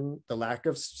emptiness and the lack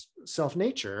of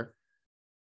self-nature,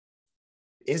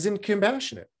 isn't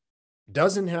compassionate,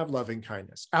 doesn't have loving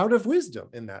kindness, out of wisdom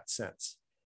in that sense.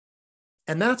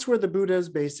 And that's where the Buddhas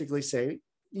basically say,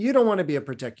 you don't want to be a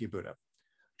Pratyekya Buddha.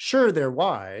 Sure, they're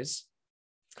wise,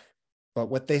 but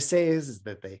what they say is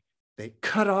that they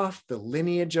cut off the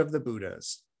lineage of the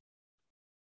Buddhas.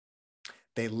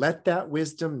 They let that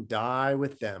wisdom die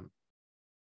with them,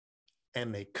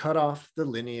 and they cut off the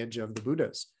lineage of the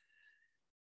Buddhas.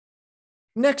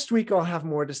 Next week, I'll have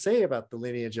more to say about the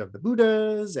lineage of the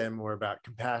Buddhas and more about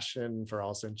compassion for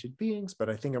all sentient beings. But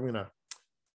I think I'm going to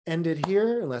end it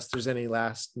here unless there's any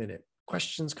last minute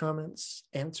questions, comments,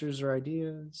 answers, or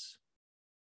ideas.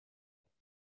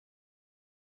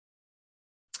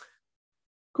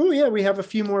 Cool. Yeah, we have a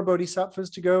few more bodhisattvas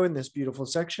to go in this beautiful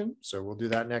section. So we'll do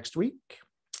that next week.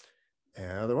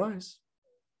 And otherwise,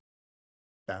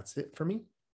 that's it for me.